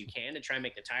much as you can to try and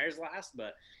make the tires last.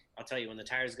 But I'll tell you, when the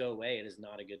tires go away, it is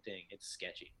not a good thing. It's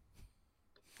sketchy.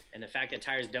 And the fact that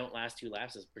tires don't last 2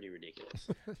 laps is pretty ridiculous.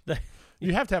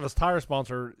 You have to have a tire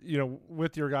sponsor,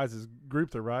 with your guys'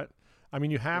 group there, right? I mean,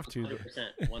 you have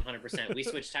 100%. We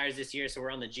switched tires this year, so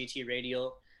we're on the GT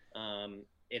Radial.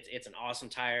 It's an awesome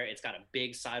tire. It's got a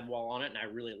big sidewall on it, and I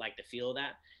really like the feel of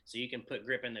that. So you can put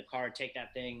grip in the car, take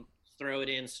that thing, throw it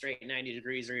in straight 90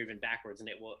 degrees or even backwards, and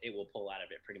it will pull out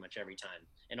of it pretty much every time.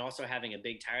 And also having a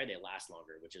big tire, they last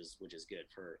longer, which is good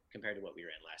compared to what we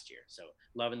ran last year. So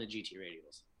loving the GT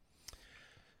Radials.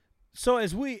 So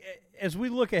as we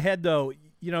look ahead, though,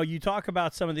 you talk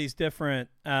about some of these different,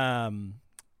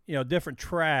 different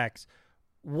tracks.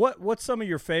 What's some of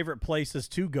your favorite places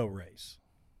to go race?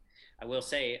 I will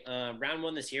say, round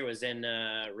 1 this year was in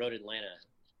Road Atlanta,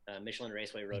 Michelin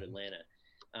Raceway Road Atlanta.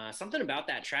 Something about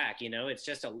that track,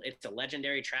 it's a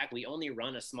legendary track. We only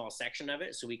run a small section of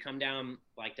it, so we come down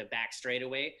like the back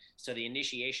straightaway. So the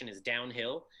initiation is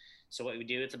downhill. So what we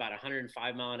do, it's about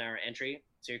 105 mile an hour entry.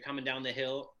 So you're coming down the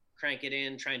hill, crank it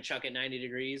in, try and chuck it 90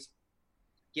 degrees,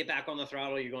 get back on the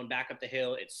throttle. You're going back up the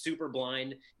hill. It's super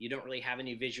blind. You don't really have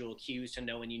any visual cues to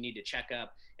know when you need to check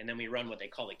up. And then we run what they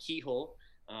call a keyhole,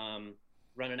 run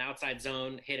an outside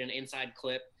zone, hit an inside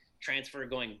clip, transfer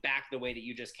going back the way that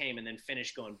you just came, and then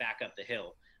finish going back up the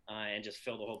hill and just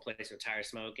fill the whole place with tire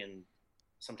smoke. And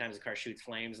sometimes the car shoots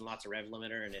flames and lots of rev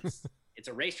limiter. And it's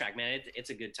a racetrack, man. It's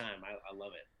a good time. I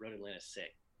love it. Road Atlanta's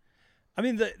sick. I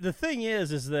mean, the thing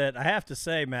is that I have to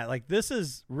say, Matt, like this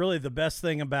is really the best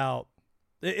thing about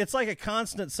it's like a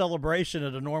constant celebration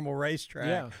at a normal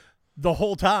racetrack the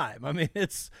whole time. I mean,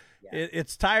 it's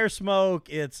tire smoke,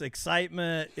 it's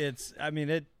excitement.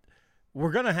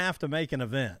 We're going to have to make an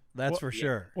event. That's for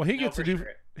sure. Well, he gets to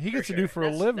do for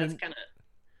a living.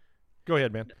 Go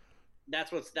ahead, man.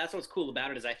 That's what's cool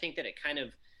about it is I think that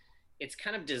it's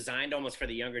kind of designed almost for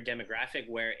the younger demographic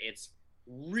where it's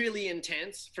really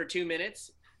intense for 2 minutes,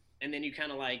 and then you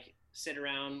kind of like sit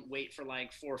around, wait for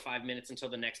like 4 or 5 minutes until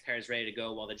the next pair is ready to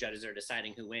go while the judges are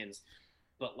deciding who wins.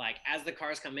 But like as the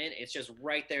cars come in, it's just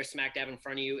right there smack dab in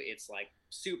front of you. It's like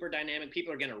super dynamic.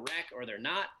 People are going to wreck or they're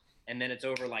not, and then it's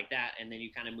over like that, and then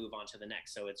you kind of move on to the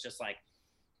next. So it's just like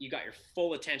you got your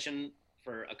full attention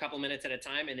for a couple minutes at a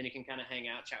time, and then you can kind of hang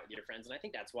out, chat with your friends. And I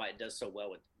think that's why it does so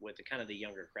well with the kind of the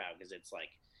younger crowd, because it's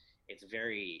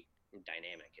very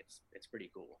dynamic. It's pretty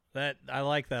cool. That I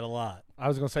like that a lot. I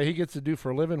was going to say he gets to do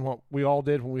for a living what we all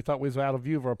did when we thought we was out of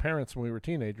view of our parents when we were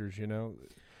teenagers,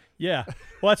 Yeah.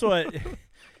 Well, that's what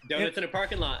Donuts in a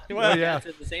parking lot. Well, yeah.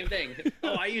 It's the same thing.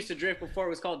 Oh, I used to drift before it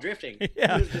was called drifting.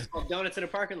 Yeah. It was just called donuts in a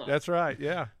parking lot. That's right.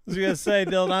 Yeah. I was going to say,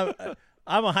 Dylan,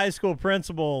 I'm a high school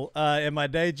principal in my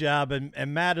day job,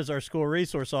 and Matt is our school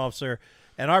resource officer,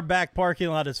 and our back parking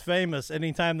lot is famous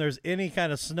anytime there's any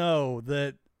kind of snow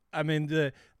that, I mean,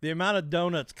 the amount of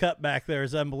donuts cut back there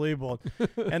is unbelievable.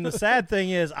 And the sad thing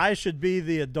is I should be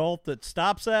the adult that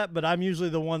stops that, but I'm usually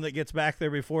the one that gets back there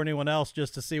before anyone else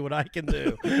just to see what I can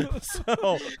do.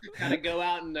 So Gotta go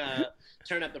out and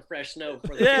turn up the fresh snow.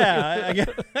 For the yeah,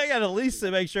 I got at least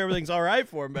to make sure everything's all right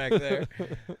for him back there.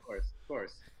 Of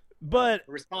course. But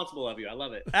Responsible of you. I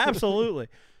love it. absolutely.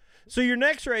 So your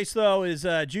next race, though, is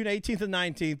June 18th and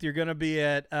 19th. You're going to be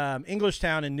at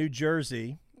Englishtown in New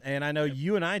Jersey. And I know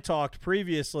you and I talked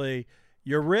previously.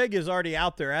 Your rig is already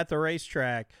out there at the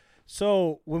racetrack.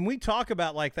 So when we talk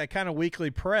about like that kind of weekly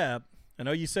prep, I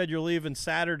know you said you're leaving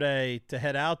Saturday to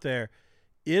head out there.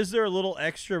 Is there a little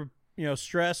extra,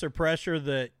 stress or pressure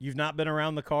that you've not been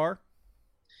around the car?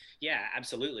 Yeah,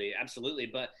 absolutely.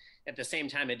 But at the same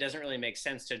time, it doesn't really make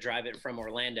sense to drive it from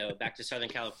Orlando back to Southern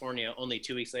California only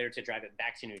 2 weeks later to drive it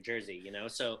back to New Jersey,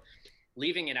 So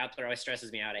leaving it out there always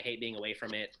stresses me out. I hate being away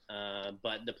from it.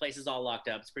 But the place is all locked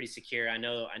up. It's pretty secure. I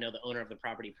know the owner of the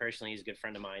property personally. He's a good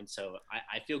friend of mine. So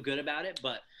I feel good about it.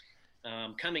 But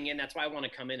coming in, that's why I want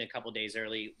to come in a couple days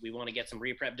early. We want to get some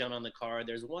re-prep done on the car.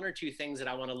 There's one or two things that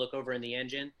I want to look over in the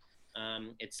engine.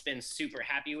 It's been super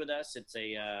happy with us. It's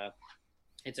a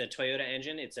Toyota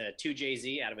engine. It's a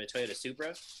 2JZ out of a Toyota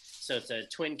Supra. So it's a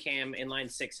twin cam inline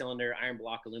 6-cylinder iron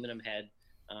block aluminum head.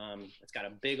 It's got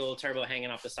a big old turbo hanging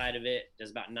off the side of it.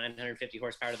 Does about 950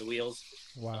 horsepower to the wheels.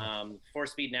 Wow.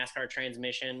 4-speed NASCAR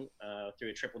transmission through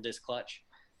a triple disc clutch.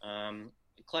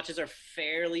 Clutches are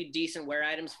fairly decent wear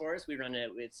items for us. We run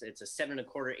it's a 7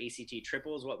 1/4 ACT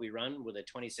triple is what we run with a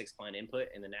 26 pine input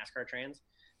in the NASCAR trans.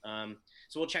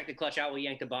 So we'll check the clutch out. We'll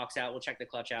yank the box out. We'll check the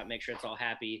clutch out, make sure it's all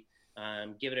happy.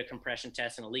 Give it a compression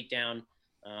test and a leak down.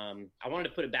 I wanted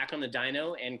to put it back on the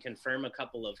dyno and confirm a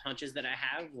couple of hunches that I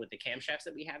have with the camshafts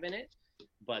that we have in it.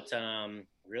 But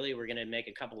really, we're going to make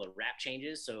a couple of wrap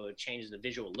changes, so it changes the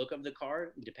visual look of the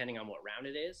car depending on what round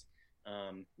it is.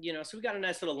 So we got a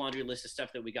nice little laundry list of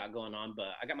stuff that we got going on. But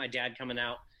I got my dad coming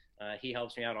out. He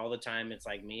helps me out all the time. It's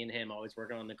like me and him always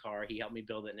working on the car. He helped me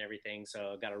build it and everything.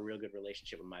 So I got a real good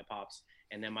relationship with my pops.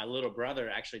 And then my little brother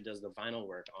actually does the vinyl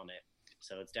work on it.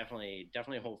 So it's definitely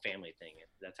a whole family thing.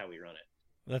 That's how we run it.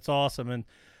 That's awesome. And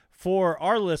for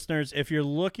our listeners, if you're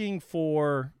looking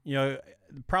for,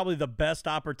 probably the best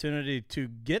opportunity to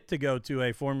get to go to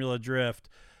a Formula Drift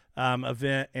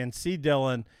event and see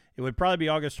Dylan, it would probably be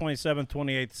August 27th,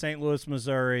 28th, St. Louis,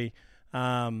 Missouri.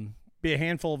 Be a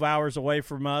handful of hours away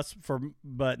from us,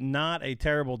 but not a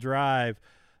terrible drive.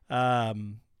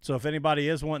 So if anybody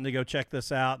is wanting to go check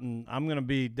this out, and I'm going to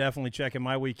be definitely checking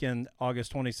my weekend,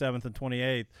 August 27th and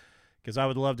 28th, because I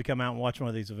would love to come out and watch one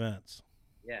of these events.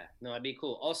 Yeah, no, that'd be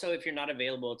cool. Also, if you're not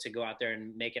available to go out there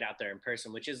and make it out there in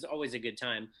person, which is always a good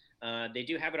time, they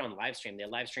do have it on live stream. They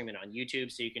live stream it on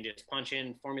YouTube, so you can just punch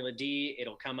in Formula D.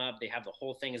 It'll come up. They have the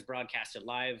whole thing is broadcasted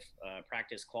live,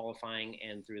 practice, qualifying,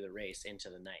 and through the race into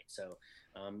the night. So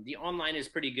the online is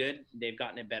pretty good. They've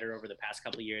gotten it better over the past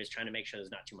couple of years, trying to make sure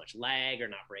there's not too much lag or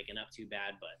not breaking up too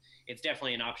bad. But it's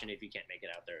definitely an option if you can't make it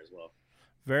out there as well.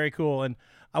 Very cool. And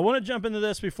I want to jump into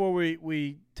this before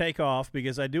we take off,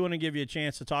 because I do want to give you a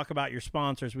chance to talk about your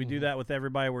sponsors. We do that with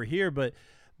everybody we're here, but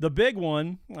the big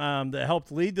one that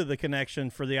helped lead to the connection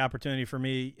for the opportunity for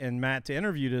me and Matt to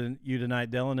interview you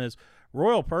tonight, Dylan, is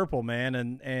Royal Purple, man.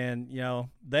 And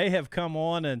they have come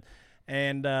on,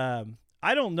 and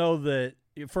I don't know that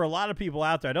for a lot of people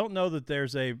out there, I don't know that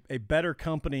there's a better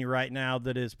company right now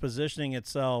that is positioning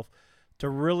itself to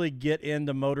really get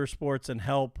into motorsports and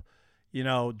help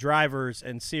drivers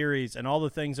and series and all the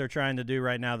things they're trying to do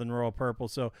right now than Royal Purple.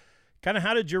 So kind of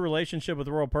how did your relationship with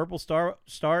Royal Purple start,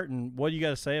 and what do you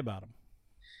got to say about them?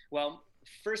 Well,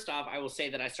 first off, I will say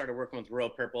that I started working with Royal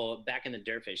Purple back in the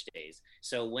Dirtfish days.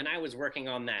 So when I was working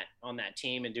on that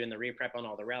team and doing the re-prep on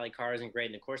all the rally cars and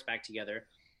grading the course back together,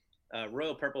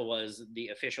 Royal Purple was the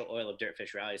official oil of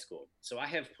Dirtfish Rally School. So I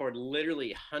have poured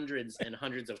literally hundreds and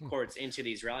hundreds of quarts into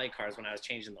these rally cars when I was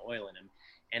changing the oil in them.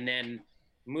 And then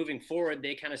moving forward,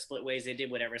 they kind of split ways. They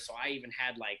did whatever. So I even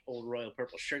had like old Royal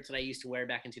Purple shirts that I used to wear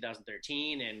back in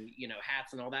 2013 and,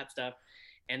 hats and all that stuff.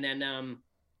 And then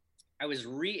I was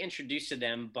reintroduced to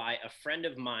them by a friend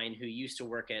of mine who used to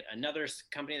work at another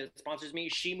company that sponsors me.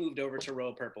 She moved over to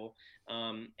Royal Purple,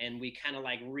 and we kind of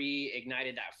like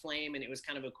reignited that flame. And it was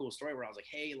kind of a cool story where I was like,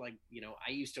 hey,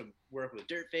 I used to work with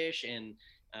Dirtfish, and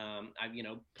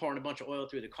pouring a bunch of oil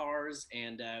through the cars,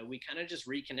 and we kind of just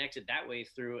reconnected that way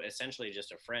through essentially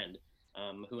just a friend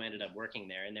who ended up working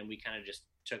there, and then we kind of just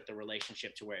took the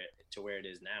relationship to where it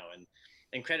is now, and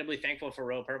incredibly thankful for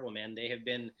Royal Purple, man. They have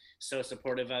been so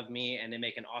supportive of me, and they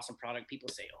make an awesome product. People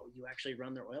say, "Oh, you actually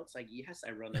run their oil?" It's like, yes,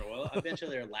 I run their oil. I've been to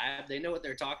their lab. They know what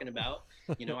they're talking about.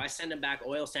 I send them back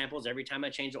oil samples every time I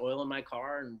change the oil in my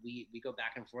car, and we go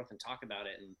back and forth and talk about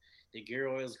it. And the gear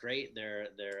oil is great. Their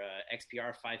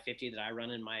XPR 550 that I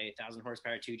run in my 1,000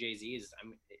 horsepower 2JZs.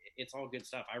 It's all good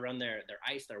stuff. I run their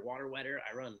ice, their water wetter.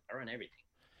 I run everything.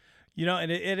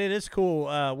 And it is cool.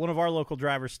 One of our local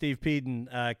drivers, Steve Peden,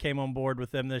 came on board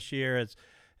with them this year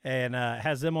and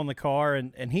has them on the car.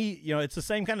 And he, it's the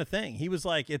same kind of thing. He was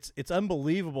like, it's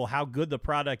unbelievable how good the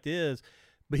product is.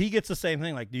 But he gets the same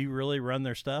thing. Like, do you really run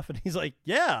their stuff? And he's like,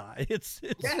 yeah, it's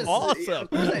yes, awesome. Yeah, of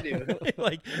course I do.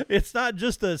 Like, it's not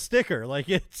just a sticker. Like,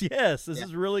 this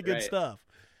is really good stuff.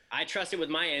 I trusted with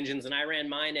my engines, and I ran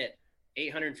mine at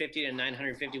 850 to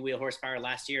 950 wheel horsepower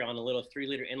last year on a little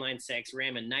 3-liter inline six,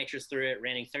 ramming nitrous through it,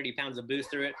 running 30 pounds of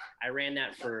boost through it. I ran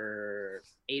that for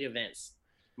 8 events,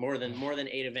 more than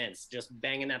 8 events, just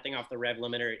banging that thing off the rev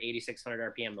limiter at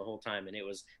 8,600 RPM the whole time. And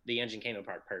the engine came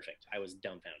apart perfect. I was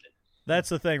dumbfounded. That's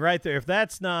the thing right there. If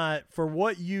that's not for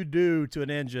what you do to an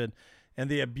engine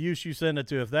and the abuse you send it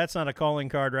to, if that's not a calling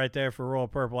card right there for Royal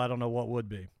Purple, I don't know what would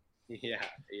be. Yeah.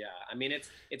 I mean,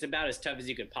 it's about as tough as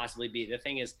you could possibly be. The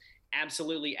thing is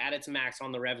absolutely at its max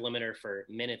on the rev limiter for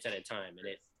minutes at a time, and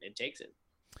it takes it.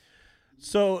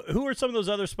 So who are some of those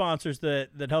other sponsors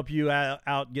that help you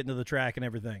out getting to the track and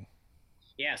everything?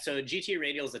 Yeah, so GT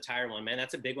Radial is the tire one, man.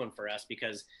 That's a big one for us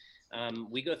because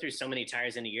we go through so many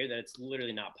tires in a year that it's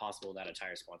literally not possible without a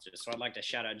tire sponsor. So I'd like to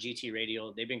shout out GT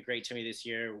Radial. They've been great to me this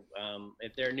year.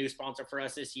 If they're a new sponsor for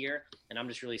us this year, and I'm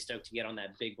just really stoked to get on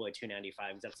that big boy 295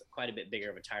 because that's quite a bit bigger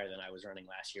of a tire than I was running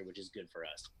last year, which is good for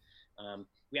us.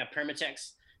 We have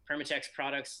Permatex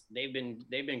products. They've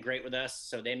been great with us.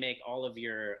 So they make all of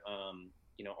your,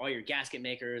 all your gasket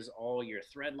makers, all your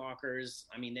thread lockers.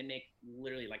 I mean, they make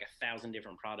literally like 1,000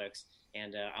 different products.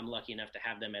 And I'm lucky enough to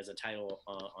have them as a title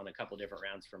on a couple different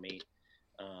rounds for me.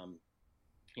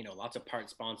 Lots of part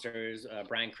sponsors.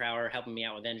 Brian Crowder helping me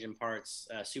out with engine parts.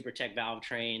 SuperTech Valve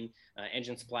Train.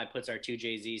 Engine Supply puts our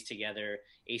 2JZs together.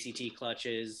 ACT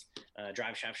clutches.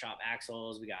 Drive Shaft Shop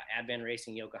axles. We got Advan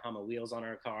Racing Yokohama wheels on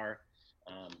our car.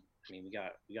 We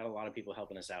got a lot of people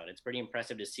helping us out. It's pretty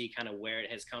impressive to see kind of where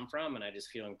it has come from, and I just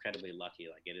feel incredibly lucky.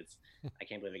 Like it's I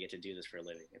can't believe I get to do this for a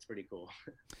living. It's pretty cool.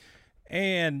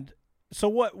 And so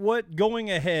what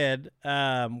going ahead,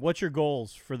 what's your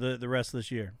goals for the rest of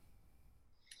this year?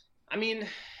 I mean,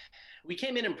 we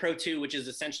came in Pro 2, which is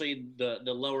essentially the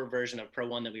lower version of Pro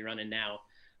 1 that we run in now.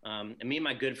 And me and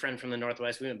my good friend from the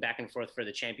Northwest, we went back and forth for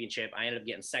the championship. I ended up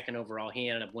getting second overall. He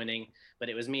ended up winning, but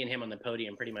it was me and him on the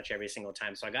podium pretty much every single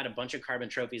time. So I got a bunch of carbon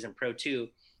trophies in Pro 2,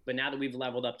 but now that we've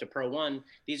leveled up to Pro 1,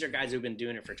 these are guys who've been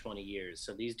doing it for 20 years.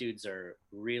 So these dudes are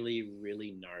really,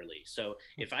 really gnarly. So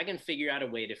if I can figure out a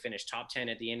way to finish top 10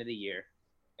 at the end of the year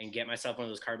and get myself one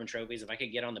of those carbon trophies, if I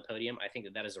could get on the podium, I think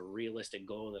that is a realistic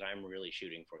goal that I'm really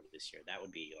shooting for this year. That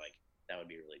would be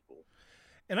really cool.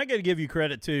 And I got to give you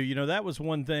credit too. That was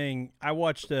one thing. I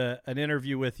watched an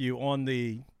interview with you on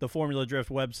the Formula Drift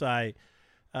website,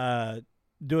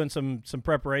 doing some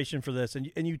preparation for this, and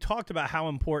you talked about how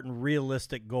important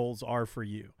realistic goals are for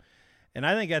you. And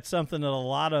I think that's something that a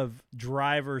lot of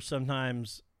drivers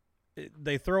sometimes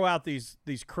they throw out these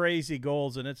crazy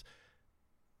goals, and it's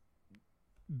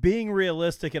being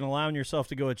realistic and allowing yourself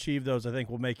to go achieve those. I think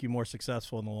will make you more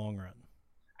successful in the long run.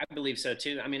 I believe so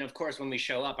too. I mean, of course, when we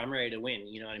show up, I'm ready to win.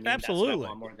 You know what I mean? Absolutely. That's what I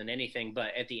want more than anything. But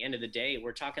at the end of the day,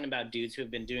 we're talking about dudes who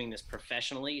have been doing this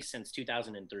professionally since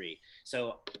 2003.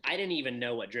 So I didn't even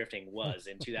know what drifting was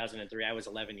in 2003. I was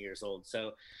 11 years old.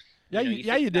 So you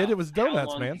did. It was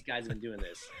donuts, man. These guys have been doing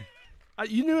this.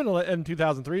 You knew in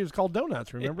 2003 it was called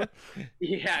donuts. Remember?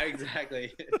 Yeah,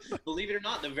 exactly. Believe it or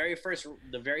not, the very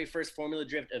first Formula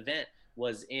Drift event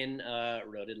was in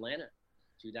Road Atlanta,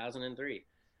 2003.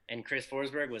 And Chris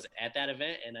Forsberg was at that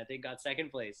event, and I think got second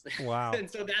place. Wow!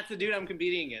 And so that's the dude I'm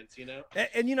competing against,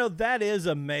 And that is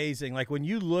amazing. Like when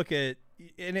you look at,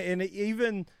 and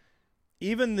even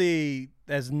the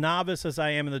as novice as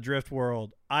I am in the drift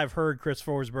world, I've heard Chris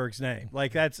Forsberg's name.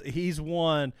 Like he's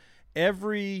won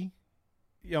every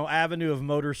avenue of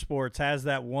motorsports has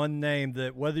that one name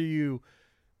that whether you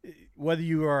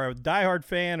are a diehard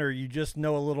fan or you just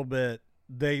know a little bit.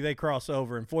 They cross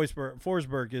over, and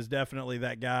Forsberg is definitely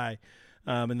that guy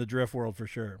in the drift world for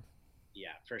sure. Yeah,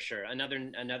 for sure.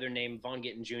 Another name, Von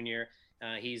Gittin Jr.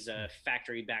 He's a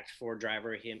factory-backed Ford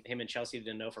driver. Him and Chelsea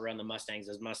Denofa run the Mustangs.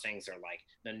 Those Mustangs are like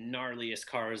the gnarliest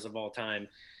cars of all time.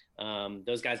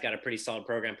 Those guys got a pretty solid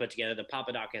program put together. The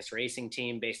Papadakis Racing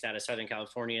Team, based out of Southern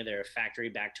California, they're a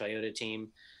factory-backed Toyota team.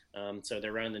 So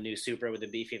they're running the new Supra with the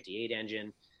B58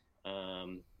 engine.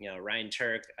 Ryan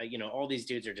Turk, all these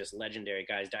dudes are just legendary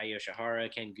guys. Dio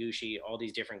Shihara, Ken Gucci, all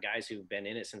these different guys who've been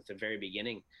in it since the very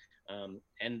beginning.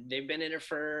 And they've been in it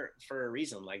for a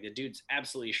reason. Like, the dudes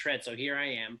absolutely shred. So here I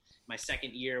am, my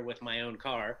second year with my own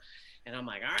car, and I'm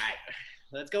like, all right,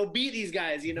 let's go beat these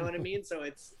guys. You know what I mean? So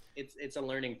it's a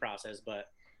learning process, but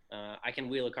I can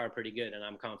wheel a car pretty good, and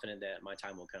I'm confident that my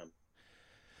time will come.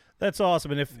 That's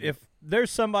awesome. And if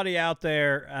there's somebody out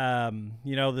there,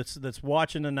 that's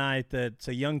watching tonight, that's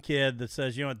a young kid that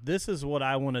says, this is what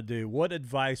I want to do, what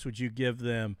advice would you give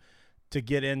them to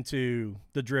get into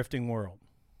the drifting world?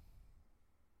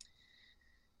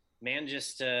 Man,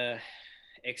 just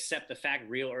accept the fact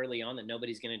real early on that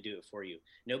nobody's going to do it for you.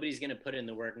 Nobody's going to put in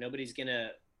the work. Nobody's going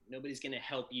to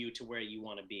help you to where you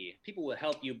want to be. People will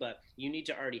help you, but you need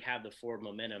to already have the forward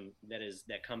momentum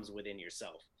that comes within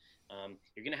yourself.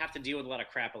 You're going to have to deal with a lot of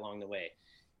crap along the way.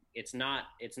 It's not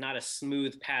a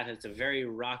smooth path. It's a very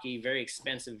rocky, very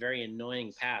expensive, very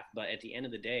annoying path. But at the end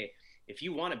of the day, if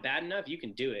you want it bad enough, you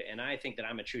can do it. And I think that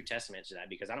I'm a true testament to that,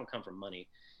 because I don't come from money.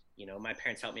 My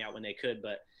parents helped me out when they could,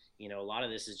 but a lot of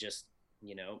this is just,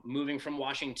 moving from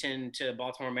Washington to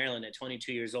Baltimore, Maryland at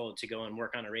 22 years old to go and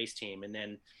work on a race team, and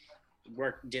then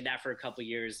did that for a couple of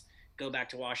years, go back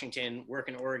to Washington, work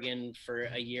in Oregon for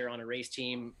a year on a race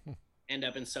team, end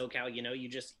up in SoCal.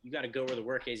 You got to go where the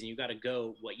work is, and you got to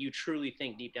go what you truly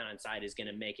think deep down inside is going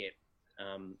to make it,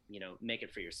 make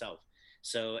it for yourself.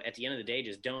 So at the end of the day,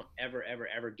 just don't ever, ever,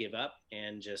 ever give up,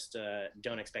 and just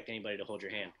don't expect anybody to hold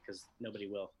your hand, because nobody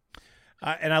will.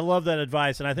 And I love that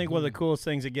advice. And I think one of the coolest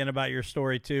things, again, about your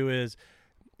story, too, is,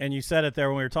 and you said it there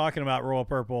when we were talking about Royal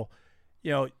Purple,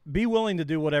 be willing to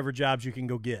do whatever jobs you can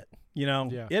go get.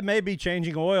 It may be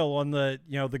changing oil on the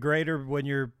grader when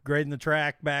you're grading the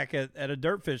track back at a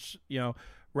Dirtfish,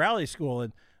 rally school.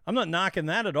 And I'm not knocking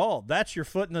that at all. That's your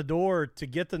foot in the door to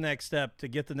get the next step,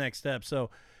 So,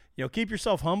 keep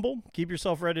yourself humble, keep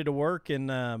yourself ready to work.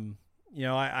 And,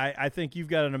 I think you've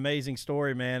got an amazing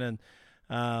story, man. And,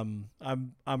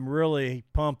 I'm really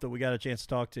pumped that we got a chance to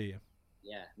talk to you.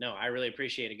 Yeah, no, I really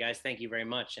appreciate it, guys. Thank you very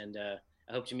much. And,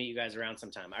 I hope to meet you guys around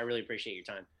sometime. I really appreciate your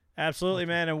time. Absolutely,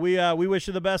 man. And we wish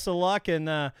you the best of luck.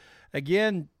 And,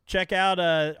 again, check out,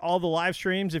 all the live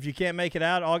streams. If you can't make it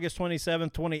out August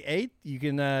 27th, 28th, you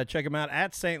can, check them out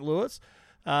at St. Louis.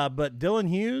 But Dylan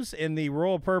Hughes in the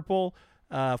Royal Purple,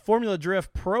 Formula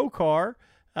Drift Pro car,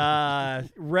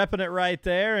 repping it right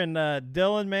there. And,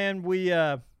 Dylan, man,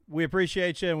 we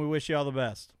appreciate you, and we wish you all the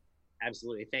best.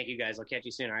 Absolutely. Thank you, guys. I'll catch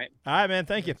you soon, all right? All right, man.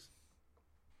 Thank you.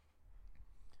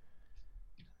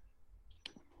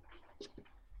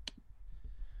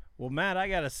 Well, Matt, I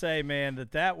got to say, man,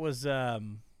 that was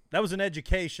an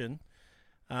education.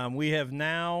 We've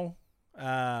now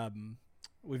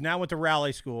went to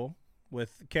rally school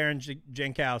with Karen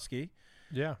Jankowski.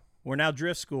 Yeah. We're now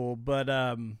drift school, but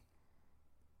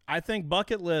I think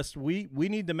bucket list, we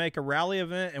need to make a rally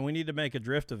event, and we need to make a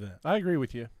drift event. I agree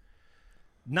with you.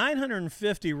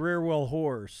 950 rear wheel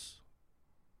horse.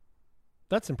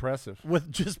 That's impressive.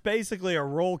 With just basically a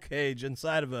roll cage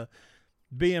inside of a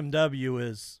BMW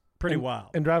is pretty wild.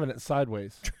 And driving it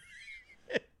sideways.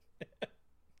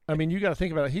 I mean, you got to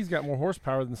think about it. He's got more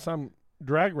horsepower than some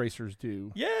drag racers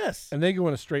do. Yes. And they go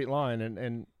in a straight line,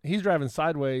 and he's driving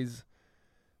sideways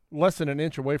less than an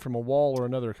inch away from a wall or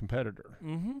another competitor.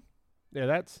 Mm-hmm.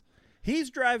 Yeah, he's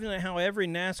driving it how every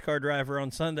NASCAR driver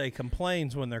on Sunday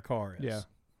complains when their car is. Yeah,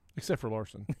 except for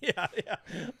Larson. Yeah.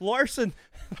 Larson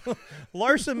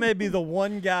may be the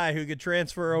one guy who could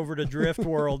transfer over to Drift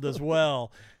World as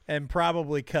well and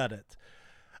probably cut it.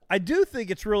 I do think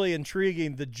it's really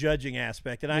intriguing, the judging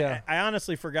aspect. And I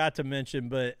honestly forgot to mention,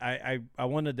 but I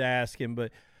wanted to ask him,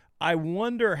 but I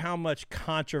wonder how much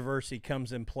controversy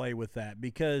comes in play with that,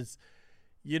 because,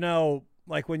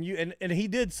 like when you and he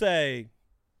did say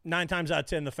 9 times out of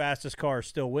 10 the fastest car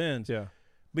still wins. Yeah.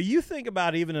 But you think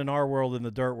about, even in our world, in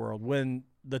the dirt world, when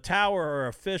the tower or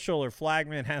official or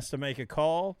flagman has to make a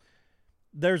call,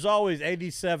 there's always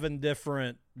 87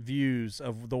 different views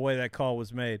of the way that call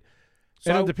was made.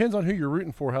 So and it depends on who you're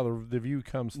rooting for, how the view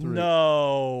comes through.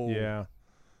 No. Yeah.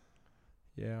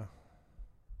 Yeah.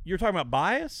 You're talking about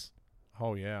bias?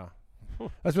 Oh, yeah. I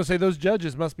was going to say, those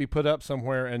judges must be put up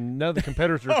somewhere, and none of the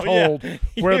competitors are told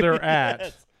where they're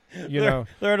at. They're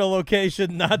at a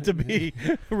location not to be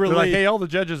released. They're like, hey, all the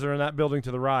judges are in that building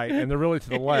to the right, and they're really to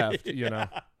the left, Yes.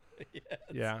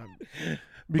 Yeah.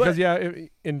 Because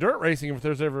in dirt racing, if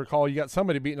there's ever a call, you got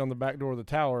somebody beating on the back door of the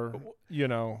tower,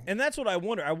 And that's what I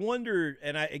wonder. I wonder,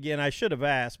 and I should have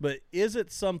asked, but is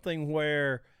it something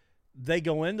where they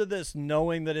go into this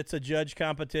knowing that it's a judge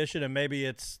competition and maybe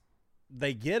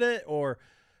they get it, or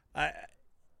I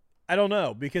don't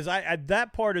know, because I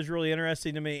that part is really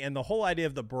interesting to me, and the whole idea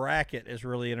of the bracket is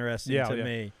really interesting to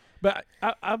me. But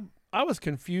I was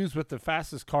confused with the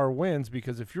fastest car wins,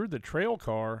 because if you're the trail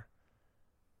car,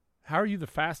 how are you the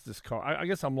fastest car? I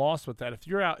guess I'm lost with that.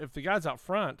 If the guy's out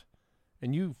front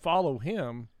and you follow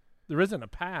him, there isn't a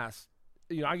pass.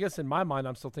 I guess in my mind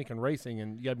I'm still thinking racing,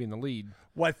 and you got to be in the lead.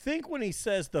 Well, I think when he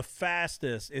says the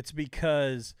fastest, it's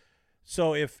because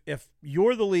if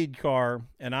you're the lead car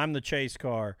and I'm the chase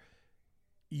car,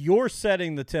 you're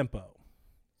setting the tempo.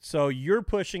 So you're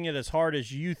pushing it as hard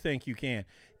as you think you can.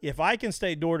 If I can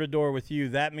stay door to door with you,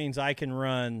 that means I can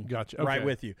run right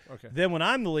with you. Okay. Then when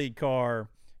I'm the lead car,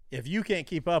 if you can't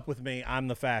keep up with me, I'm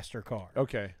the faster car.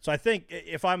 Okay. So I think,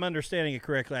 if I'm understanding it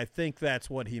correctly, I think that's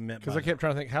what he meant. Because I kept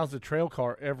trying to think, how's the trail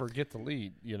car ever get the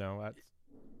lead?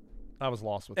 I was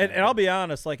lost with that. And I'll be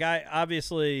honest, like I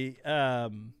obviously, I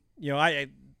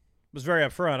was very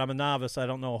upfront. I'm a novice. I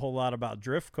don't know a whole lot about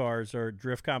drift cars or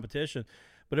drift competition.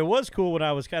 But it was cool when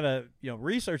I was kind of,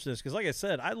 researching this, because like I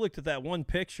said, I looked at that one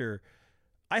picture.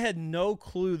 I had no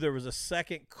clue there was a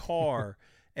second car.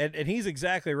 And he's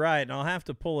exactly right, and I'll have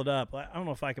to pull it up. I don't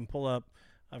know if I can pull up.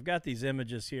 I've got these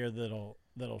images here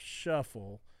that'll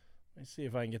shuffle. Let me see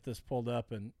if I can get this pulled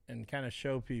up and kind of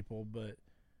show people. But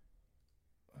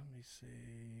let me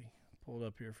see. Pull it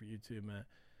up here for you too, Matt.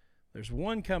 There's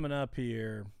one coming up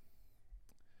here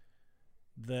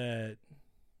that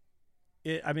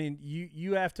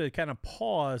you have to kind of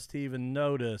pause to even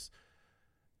notice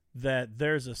that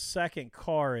there's a second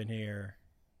car in here.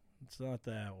 It's not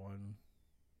that one.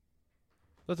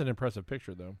 That's an impressive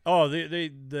picture, though. Oh,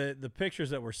 the pictures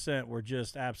that were sent were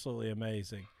just absolutely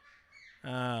amazing.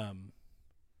 No,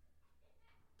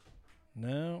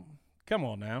 come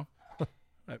on now.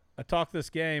 I talk this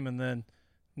game, and then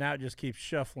now it just keeps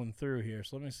shuffling through here.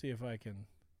 So let me see if I can.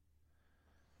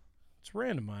 It's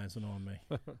randomizing on me.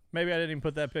 Maybe I didn't even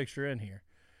put that picture in here.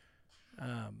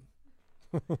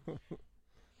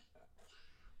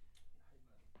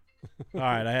 All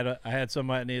right, I had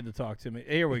somebody that needed to talk to me.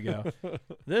 Here we go.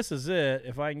 This is it.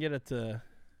 If I can get it to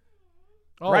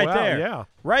there. Yeah.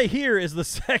 Right here is the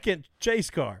second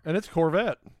chase car. And it's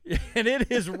Corvette. And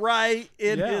it is right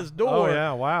in his door. Oh,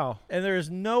 yeah, wow. And there's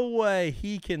no way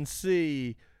he can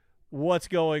see what's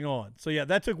going on. So, yeah,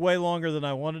 that took way longer than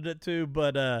I wanted it to.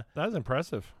 But that was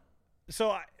impressive.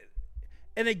 So,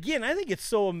 and again, I think it's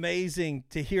so amazing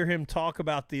to hear him talk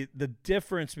about the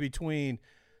difference between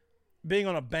being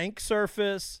on a bank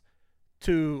surface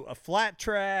to a flat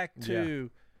track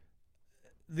to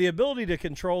the ability to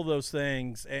control those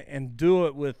things and do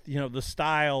it with, the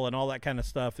style and all that kind of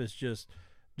stuff is just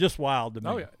wild to me.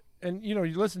 Oh, yeah. And, you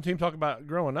listen to him talk about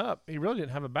growing up. He really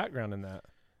didn't have a background in that.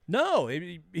 No,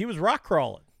 he was rock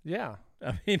crawling. Yeah.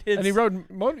 I mean, and he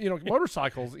rode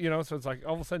motorcycles, so it's like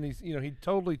all of a sudden he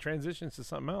totally transitions to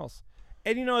something else.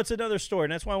 And, it's another story,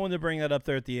 and that's why I wanted to bring that up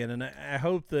there at the end. And I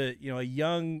hope that, a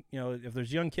young, if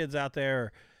there's young kids out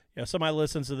there, or, somebody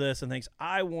listens to this and thinks,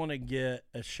 I want to get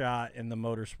a shot in the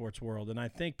motorsports world. And I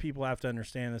think people have to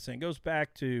understand this. And it goes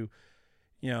back to,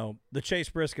 the Chase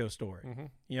Briscoe story.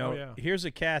 Mm-hmm. Here's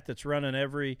a cat that's running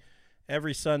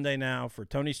every Sunday now for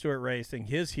Tony Stewart Racing,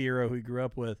 his hero who he grew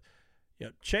up with.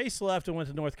 Chase left and went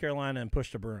to North Carolina and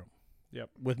pushed a broom. Yep.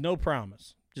 With no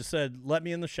promise. Just said, let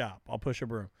me in the shop. I'll push a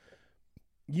broom.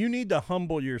 You need to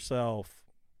humble yourself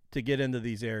to get into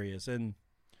these areas.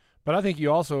 But I think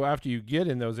you also, after you get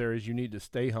in those areas, you need to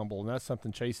stay humble, and that's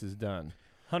something Chase has done.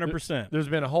 100%. There's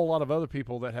been a whole lot of other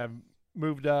people that have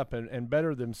moved up and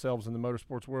bettered themselves in the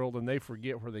motorsports world, and they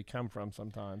forget where they come from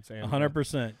sometimes.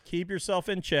 100%. Keep yourself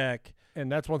in check.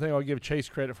 And that's one thing I'll give Chase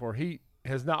credit for. He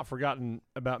has not forgotten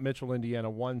about Mitchell, Indiana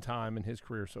one time in his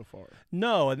career so far.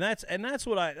 No, and that's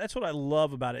what I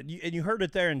love about it. And you heard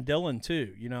it there in Dillon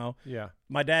too, Yeah.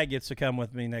 My dad gets to come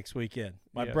with me next weekend.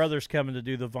 My brother's coming to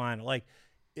do the vinyl. Like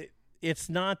it's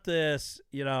not this,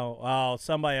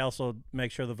 somebody else will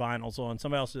make sure the vinyl's on.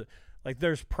 Somebody else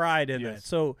there's pride in that.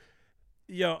 So,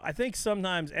 I think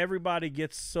sometimes everybody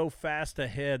gets so fast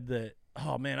ahead that,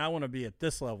 oh man, I want to be at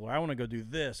this level, or I want to go do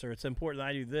this, or it's important that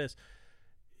I do this.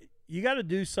 You got to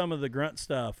do some of the grunt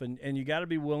stuff, and you got to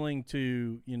be willing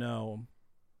to,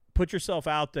 put yourself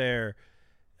out there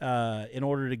in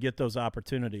order to get those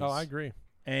opportunities. Oh, I agree.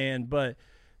 But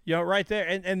right there,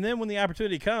 and then when the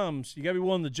opportunity comes, you got to be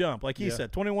willing to jump. Like he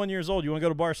said, 21 years old, you want to go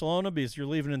to Barcelona because you're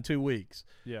leaving in 2 weeks.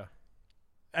 Yeah.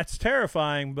 that's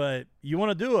terrifying, but you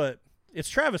want to do it. It's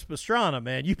Travis Pastrana,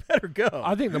 man. You better go.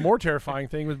 I think the more terrifying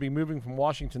thing would be moving from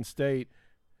Washington State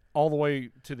all the way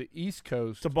to the East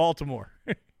Coast to Baltimore.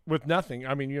 with nothing.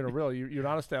 I mean, really, you're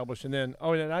not established. And then,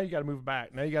 now you got to move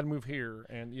back. Now you got to move here.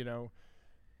 And,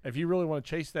 if you really want to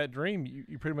chase that dream,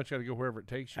 you pretty much got to go wherever it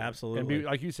takes you. Absolutely. And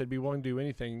like you said, be willing to do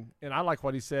anything. And I like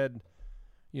what he said,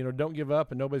 don't give up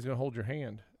and nobody's going to hold your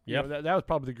hand. Yep. That was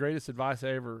probably the greatest advice I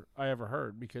ever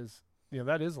heard, because,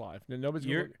 that is life. And nobody's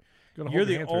going to hold You're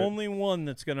your hand the only one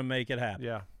that's going to make it happen.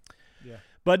 Yeah.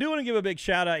 But I do want to give a big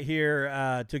shout out here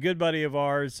to a good buddy of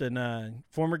ours and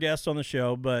former guest on the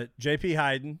show, but JP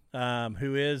Hayden,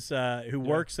 who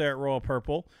works there at Royal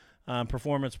Purple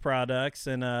Performance Products,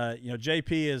 and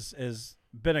JP has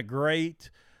been a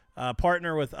great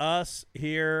partner with us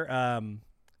here.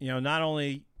 Not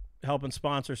only helping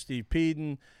sponsor Steve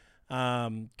Peden,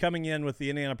 coming in with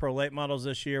the Indiana Pro Late Models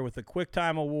this year with the Quick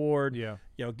Time Award,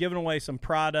 giving away some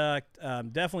product,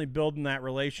 definitely building that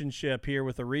relationship here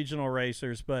with the regional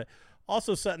racers, but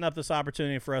also setting up this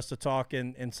opportunity for us to talk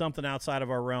in something outside of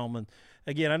our realm. And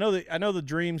again, I know the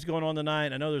dream's going on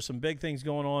tonight. I know there's some big things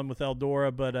going on with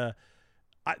Eldora, but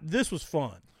this was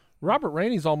fun. Robert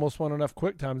Rainey's almost won enough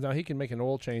quick times now. He can make an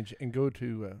oil change and go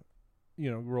to,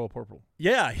 Royal Purple.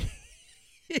 Yeah.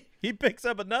 He picks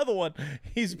up another one.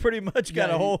 He's pretty much got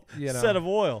a whole set of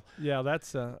oil. Yeah,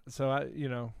 that's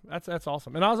that's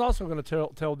awesome. And I was also going to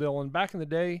tell Dylan, back in the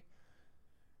day,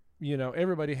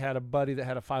 everybody had a buddy that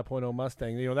had a 5.0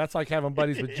 Mustang. That's like having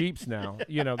buddies with Jeeps now.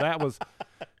 That was,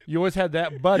 you always had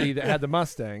that buddy that had the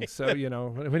Mustang. So,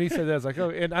 when he said that, I was like,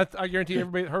 oh, and I guarantee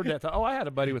everybody that heard that thought, oh, I had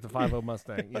a buddy with a 5.0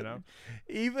 Mustang,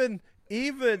 Even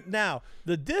now,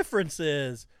 the difference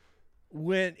is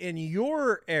when in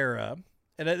your era,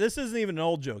 and this isn't even an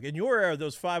old joke, in your era,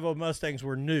 those 5.0 Mustangs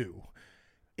were new.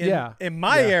 In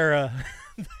my era,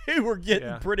 they were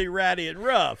getting pretty ratty and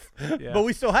rough. Yeah. But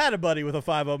we still had a buddy with a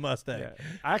 5.0 Mustang. Yeah.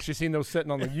 I actually seen those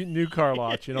sitting on the new car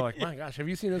lot. Like, my gosh, have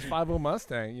you seen this 5.0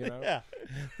 Mustang? Yeah,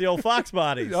 the old Fox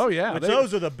bodies. Oh yeah,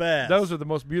 those are the best. Those are the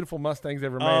most beautiful Mustangs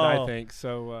ever made, I think.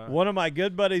 So one of my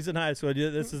good buddies in high school,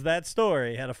 this is that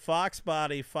story, had a Fox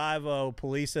body 5.0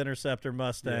 Police Interceptor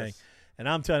Mustang. Yes. And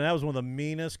I'm telling you, that was one of the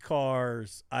meanest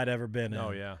cars I'd ever been in.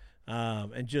 Oh, yeah.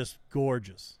 And just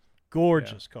gorgeous car.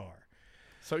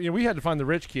 So, we had to find the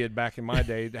rich kid back in my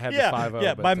day that had the 5.0.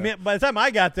 Yeah, by the time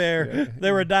I got there,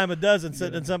 they were a dime a dozen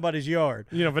sitting in somebody's yard.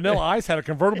 Vanilla Ice had a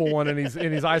convertible one in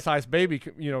his Ice Ice Baby,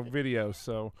 video.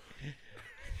 So,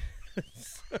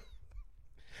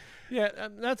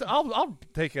 I'll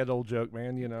take that old joke,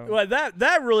 man. Well,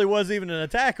 that really wasn't even an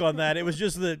attack on that. It was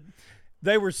just that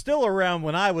they were still around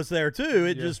when I was there too.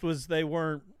 It just was they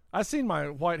weren't. I seen my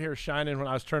white hair shining when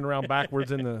I was turning around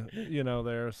backwards in the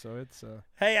there. So it's.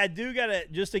 Hey, I do gotta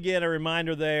just again a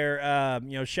reminder there.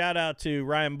 Shout out to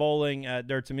Ryan Bowling at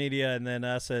Dirt to Media, and then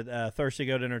us at Thirsty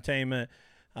Goat Entertainment.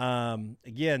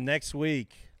 Again, next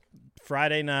week,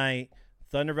 Friday night,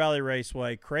 Thunder Valley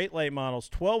Raceway, Crate Late Models,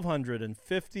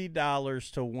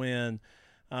 $1,250 to win.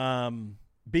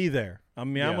 Be there.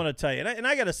 I'm going to tell you, and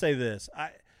I got to say this.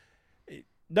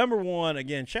 Number one,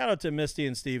 again, shout out to Misty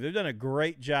and Steve. They've done a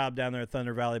great job down there at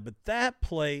Thunder Valley, but that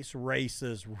place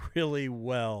races really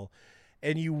well.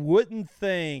 And you wouldn't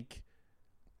think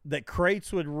that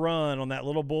crates would run on that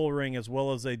little bull ring as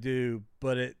well as they do,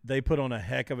 but they put on a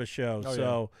heck of a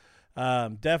show.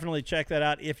 Definitely check that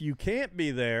out. If you can't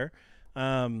be there,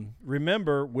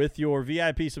 remember, with your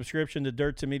VIP subscription to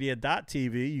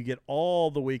dirttomedia.tv, you get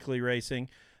all the weekly racing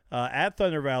at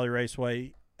Thunder Valley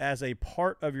Raceway as a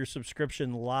part of your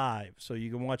subscription live. So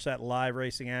you can watch that live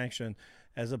racing action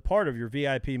as a part of your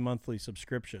VIP monthly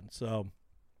subscription. So,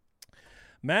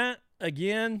 Matt,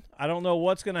 again, I don't know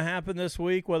what's going to happen this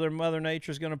week, whether Mother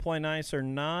Nature's going to play nice or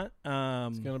not.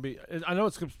 It's going to be – I know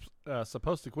it's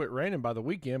supposed to quit raining by the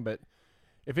weekend, but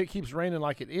if it keeps raining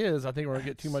like it is, I think we're going to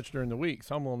get too much during the week,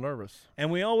 so I'm a little nervous.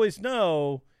 And we always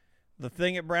know – the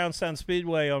thing at Brownstown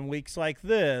Speedway on weeks like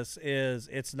this is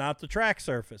it's not the track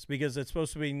surface, because it's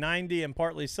supposed to be 90 and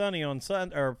partly sunny on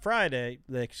Saturday,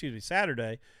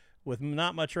 with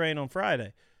not much rain on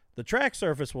Friday. The track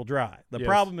surface will dry. The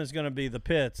problem is going to be the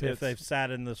pits if they've sat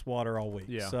in this water all week.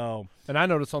 Yeah. So, and I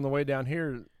noticed on the way down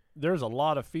here, there's a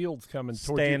lot of fields coming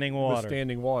towards standing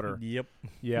water. Yep.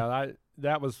 Yeah,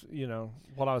 that was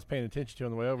what I was paying attention to on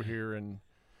the way over here, and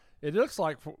it looks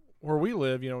like where we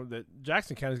live, that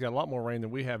Jackson County's got a lot more rain than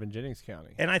we have in Jennings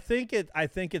County. And I think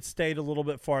it stayed a little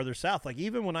bit farther south. Like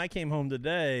even when I came home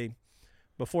today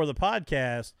before the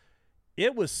podcast,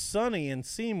 it was sunny in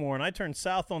Seymour, and I turned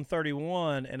south on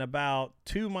 31, and about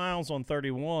 2 miles on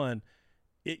 31,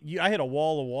 I hit a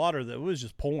wall of water that was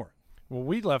just pouring. Well,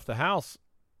 we left the house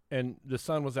and the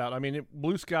sun was out. I mean,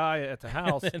 blue sky at the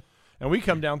house, and we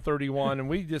come down 31, and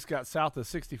we just got south of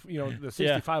 60, the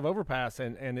 65 overpass,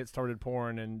 and it started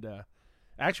pouring. And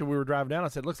actually, we were driving down. I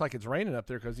said, "Looks like it's raining up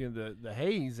there because the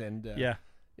haze." And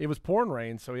it was pouring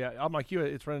rain. So yeah, I'm like you.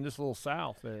 It's running just a little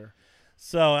south there.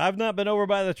 So I've not been over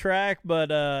by the track,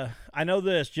 but I know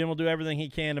this. Jim will do everything he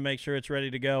can to make sure it's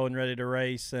ready to go and ready to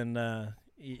race. And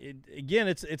again,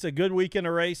 it's a good weekend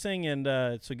of racing, and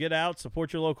so get out,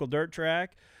 support your local dirt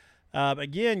track.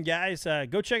 Again, guys,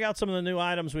 go check out some of the new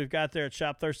items we've got there at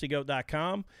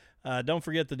shopthirstygoat.com. Don't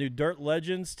forget the new Dirt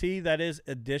Legends tee. That is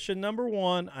edition number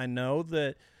 1. I know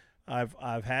that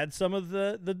I've had some of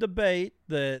the debate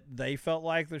that they felt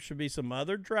like there should be some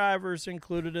other drivers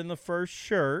included in the first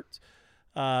shirt.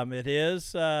 It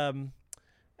is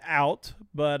out,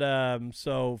 but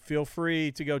so feel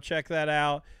free to go check that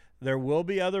out. There will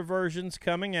be other versions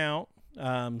coming out,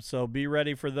 so be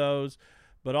ready for those.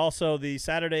 But also the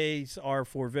Saturdays are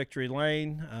for Victory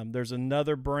Lane. There's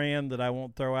another brand that I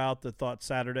won't throw out that thought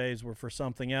Saturdays were for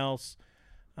something else.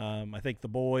 I think the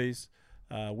boys,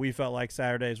 we felt like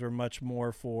Saturdays were much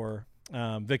more for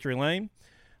Victory Lane.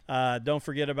 Don't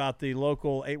forget about the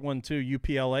local 812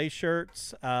 UPLA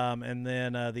shirts and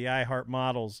then the iHeart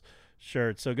Models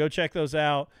shirts. So go check those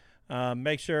out.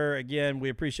 Make sure, again, we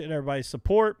appreciate everybody's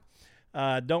support.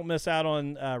 Don't miss out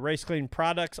on Race Clean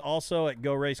products also at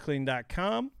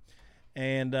GoRaceClean.com.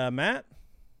 And, Matt,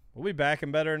 we'll be back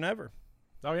and better than ever.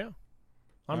 Oh, yeah.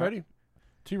 I'm ready.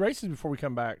 2 races before we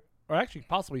come back. Or actually,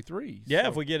 possibly 3. Yeah, so.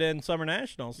 If we get in Summer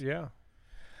Nationals. Yeah.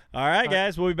 All right,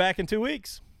 guys. We'll be back in 2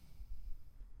 weeks.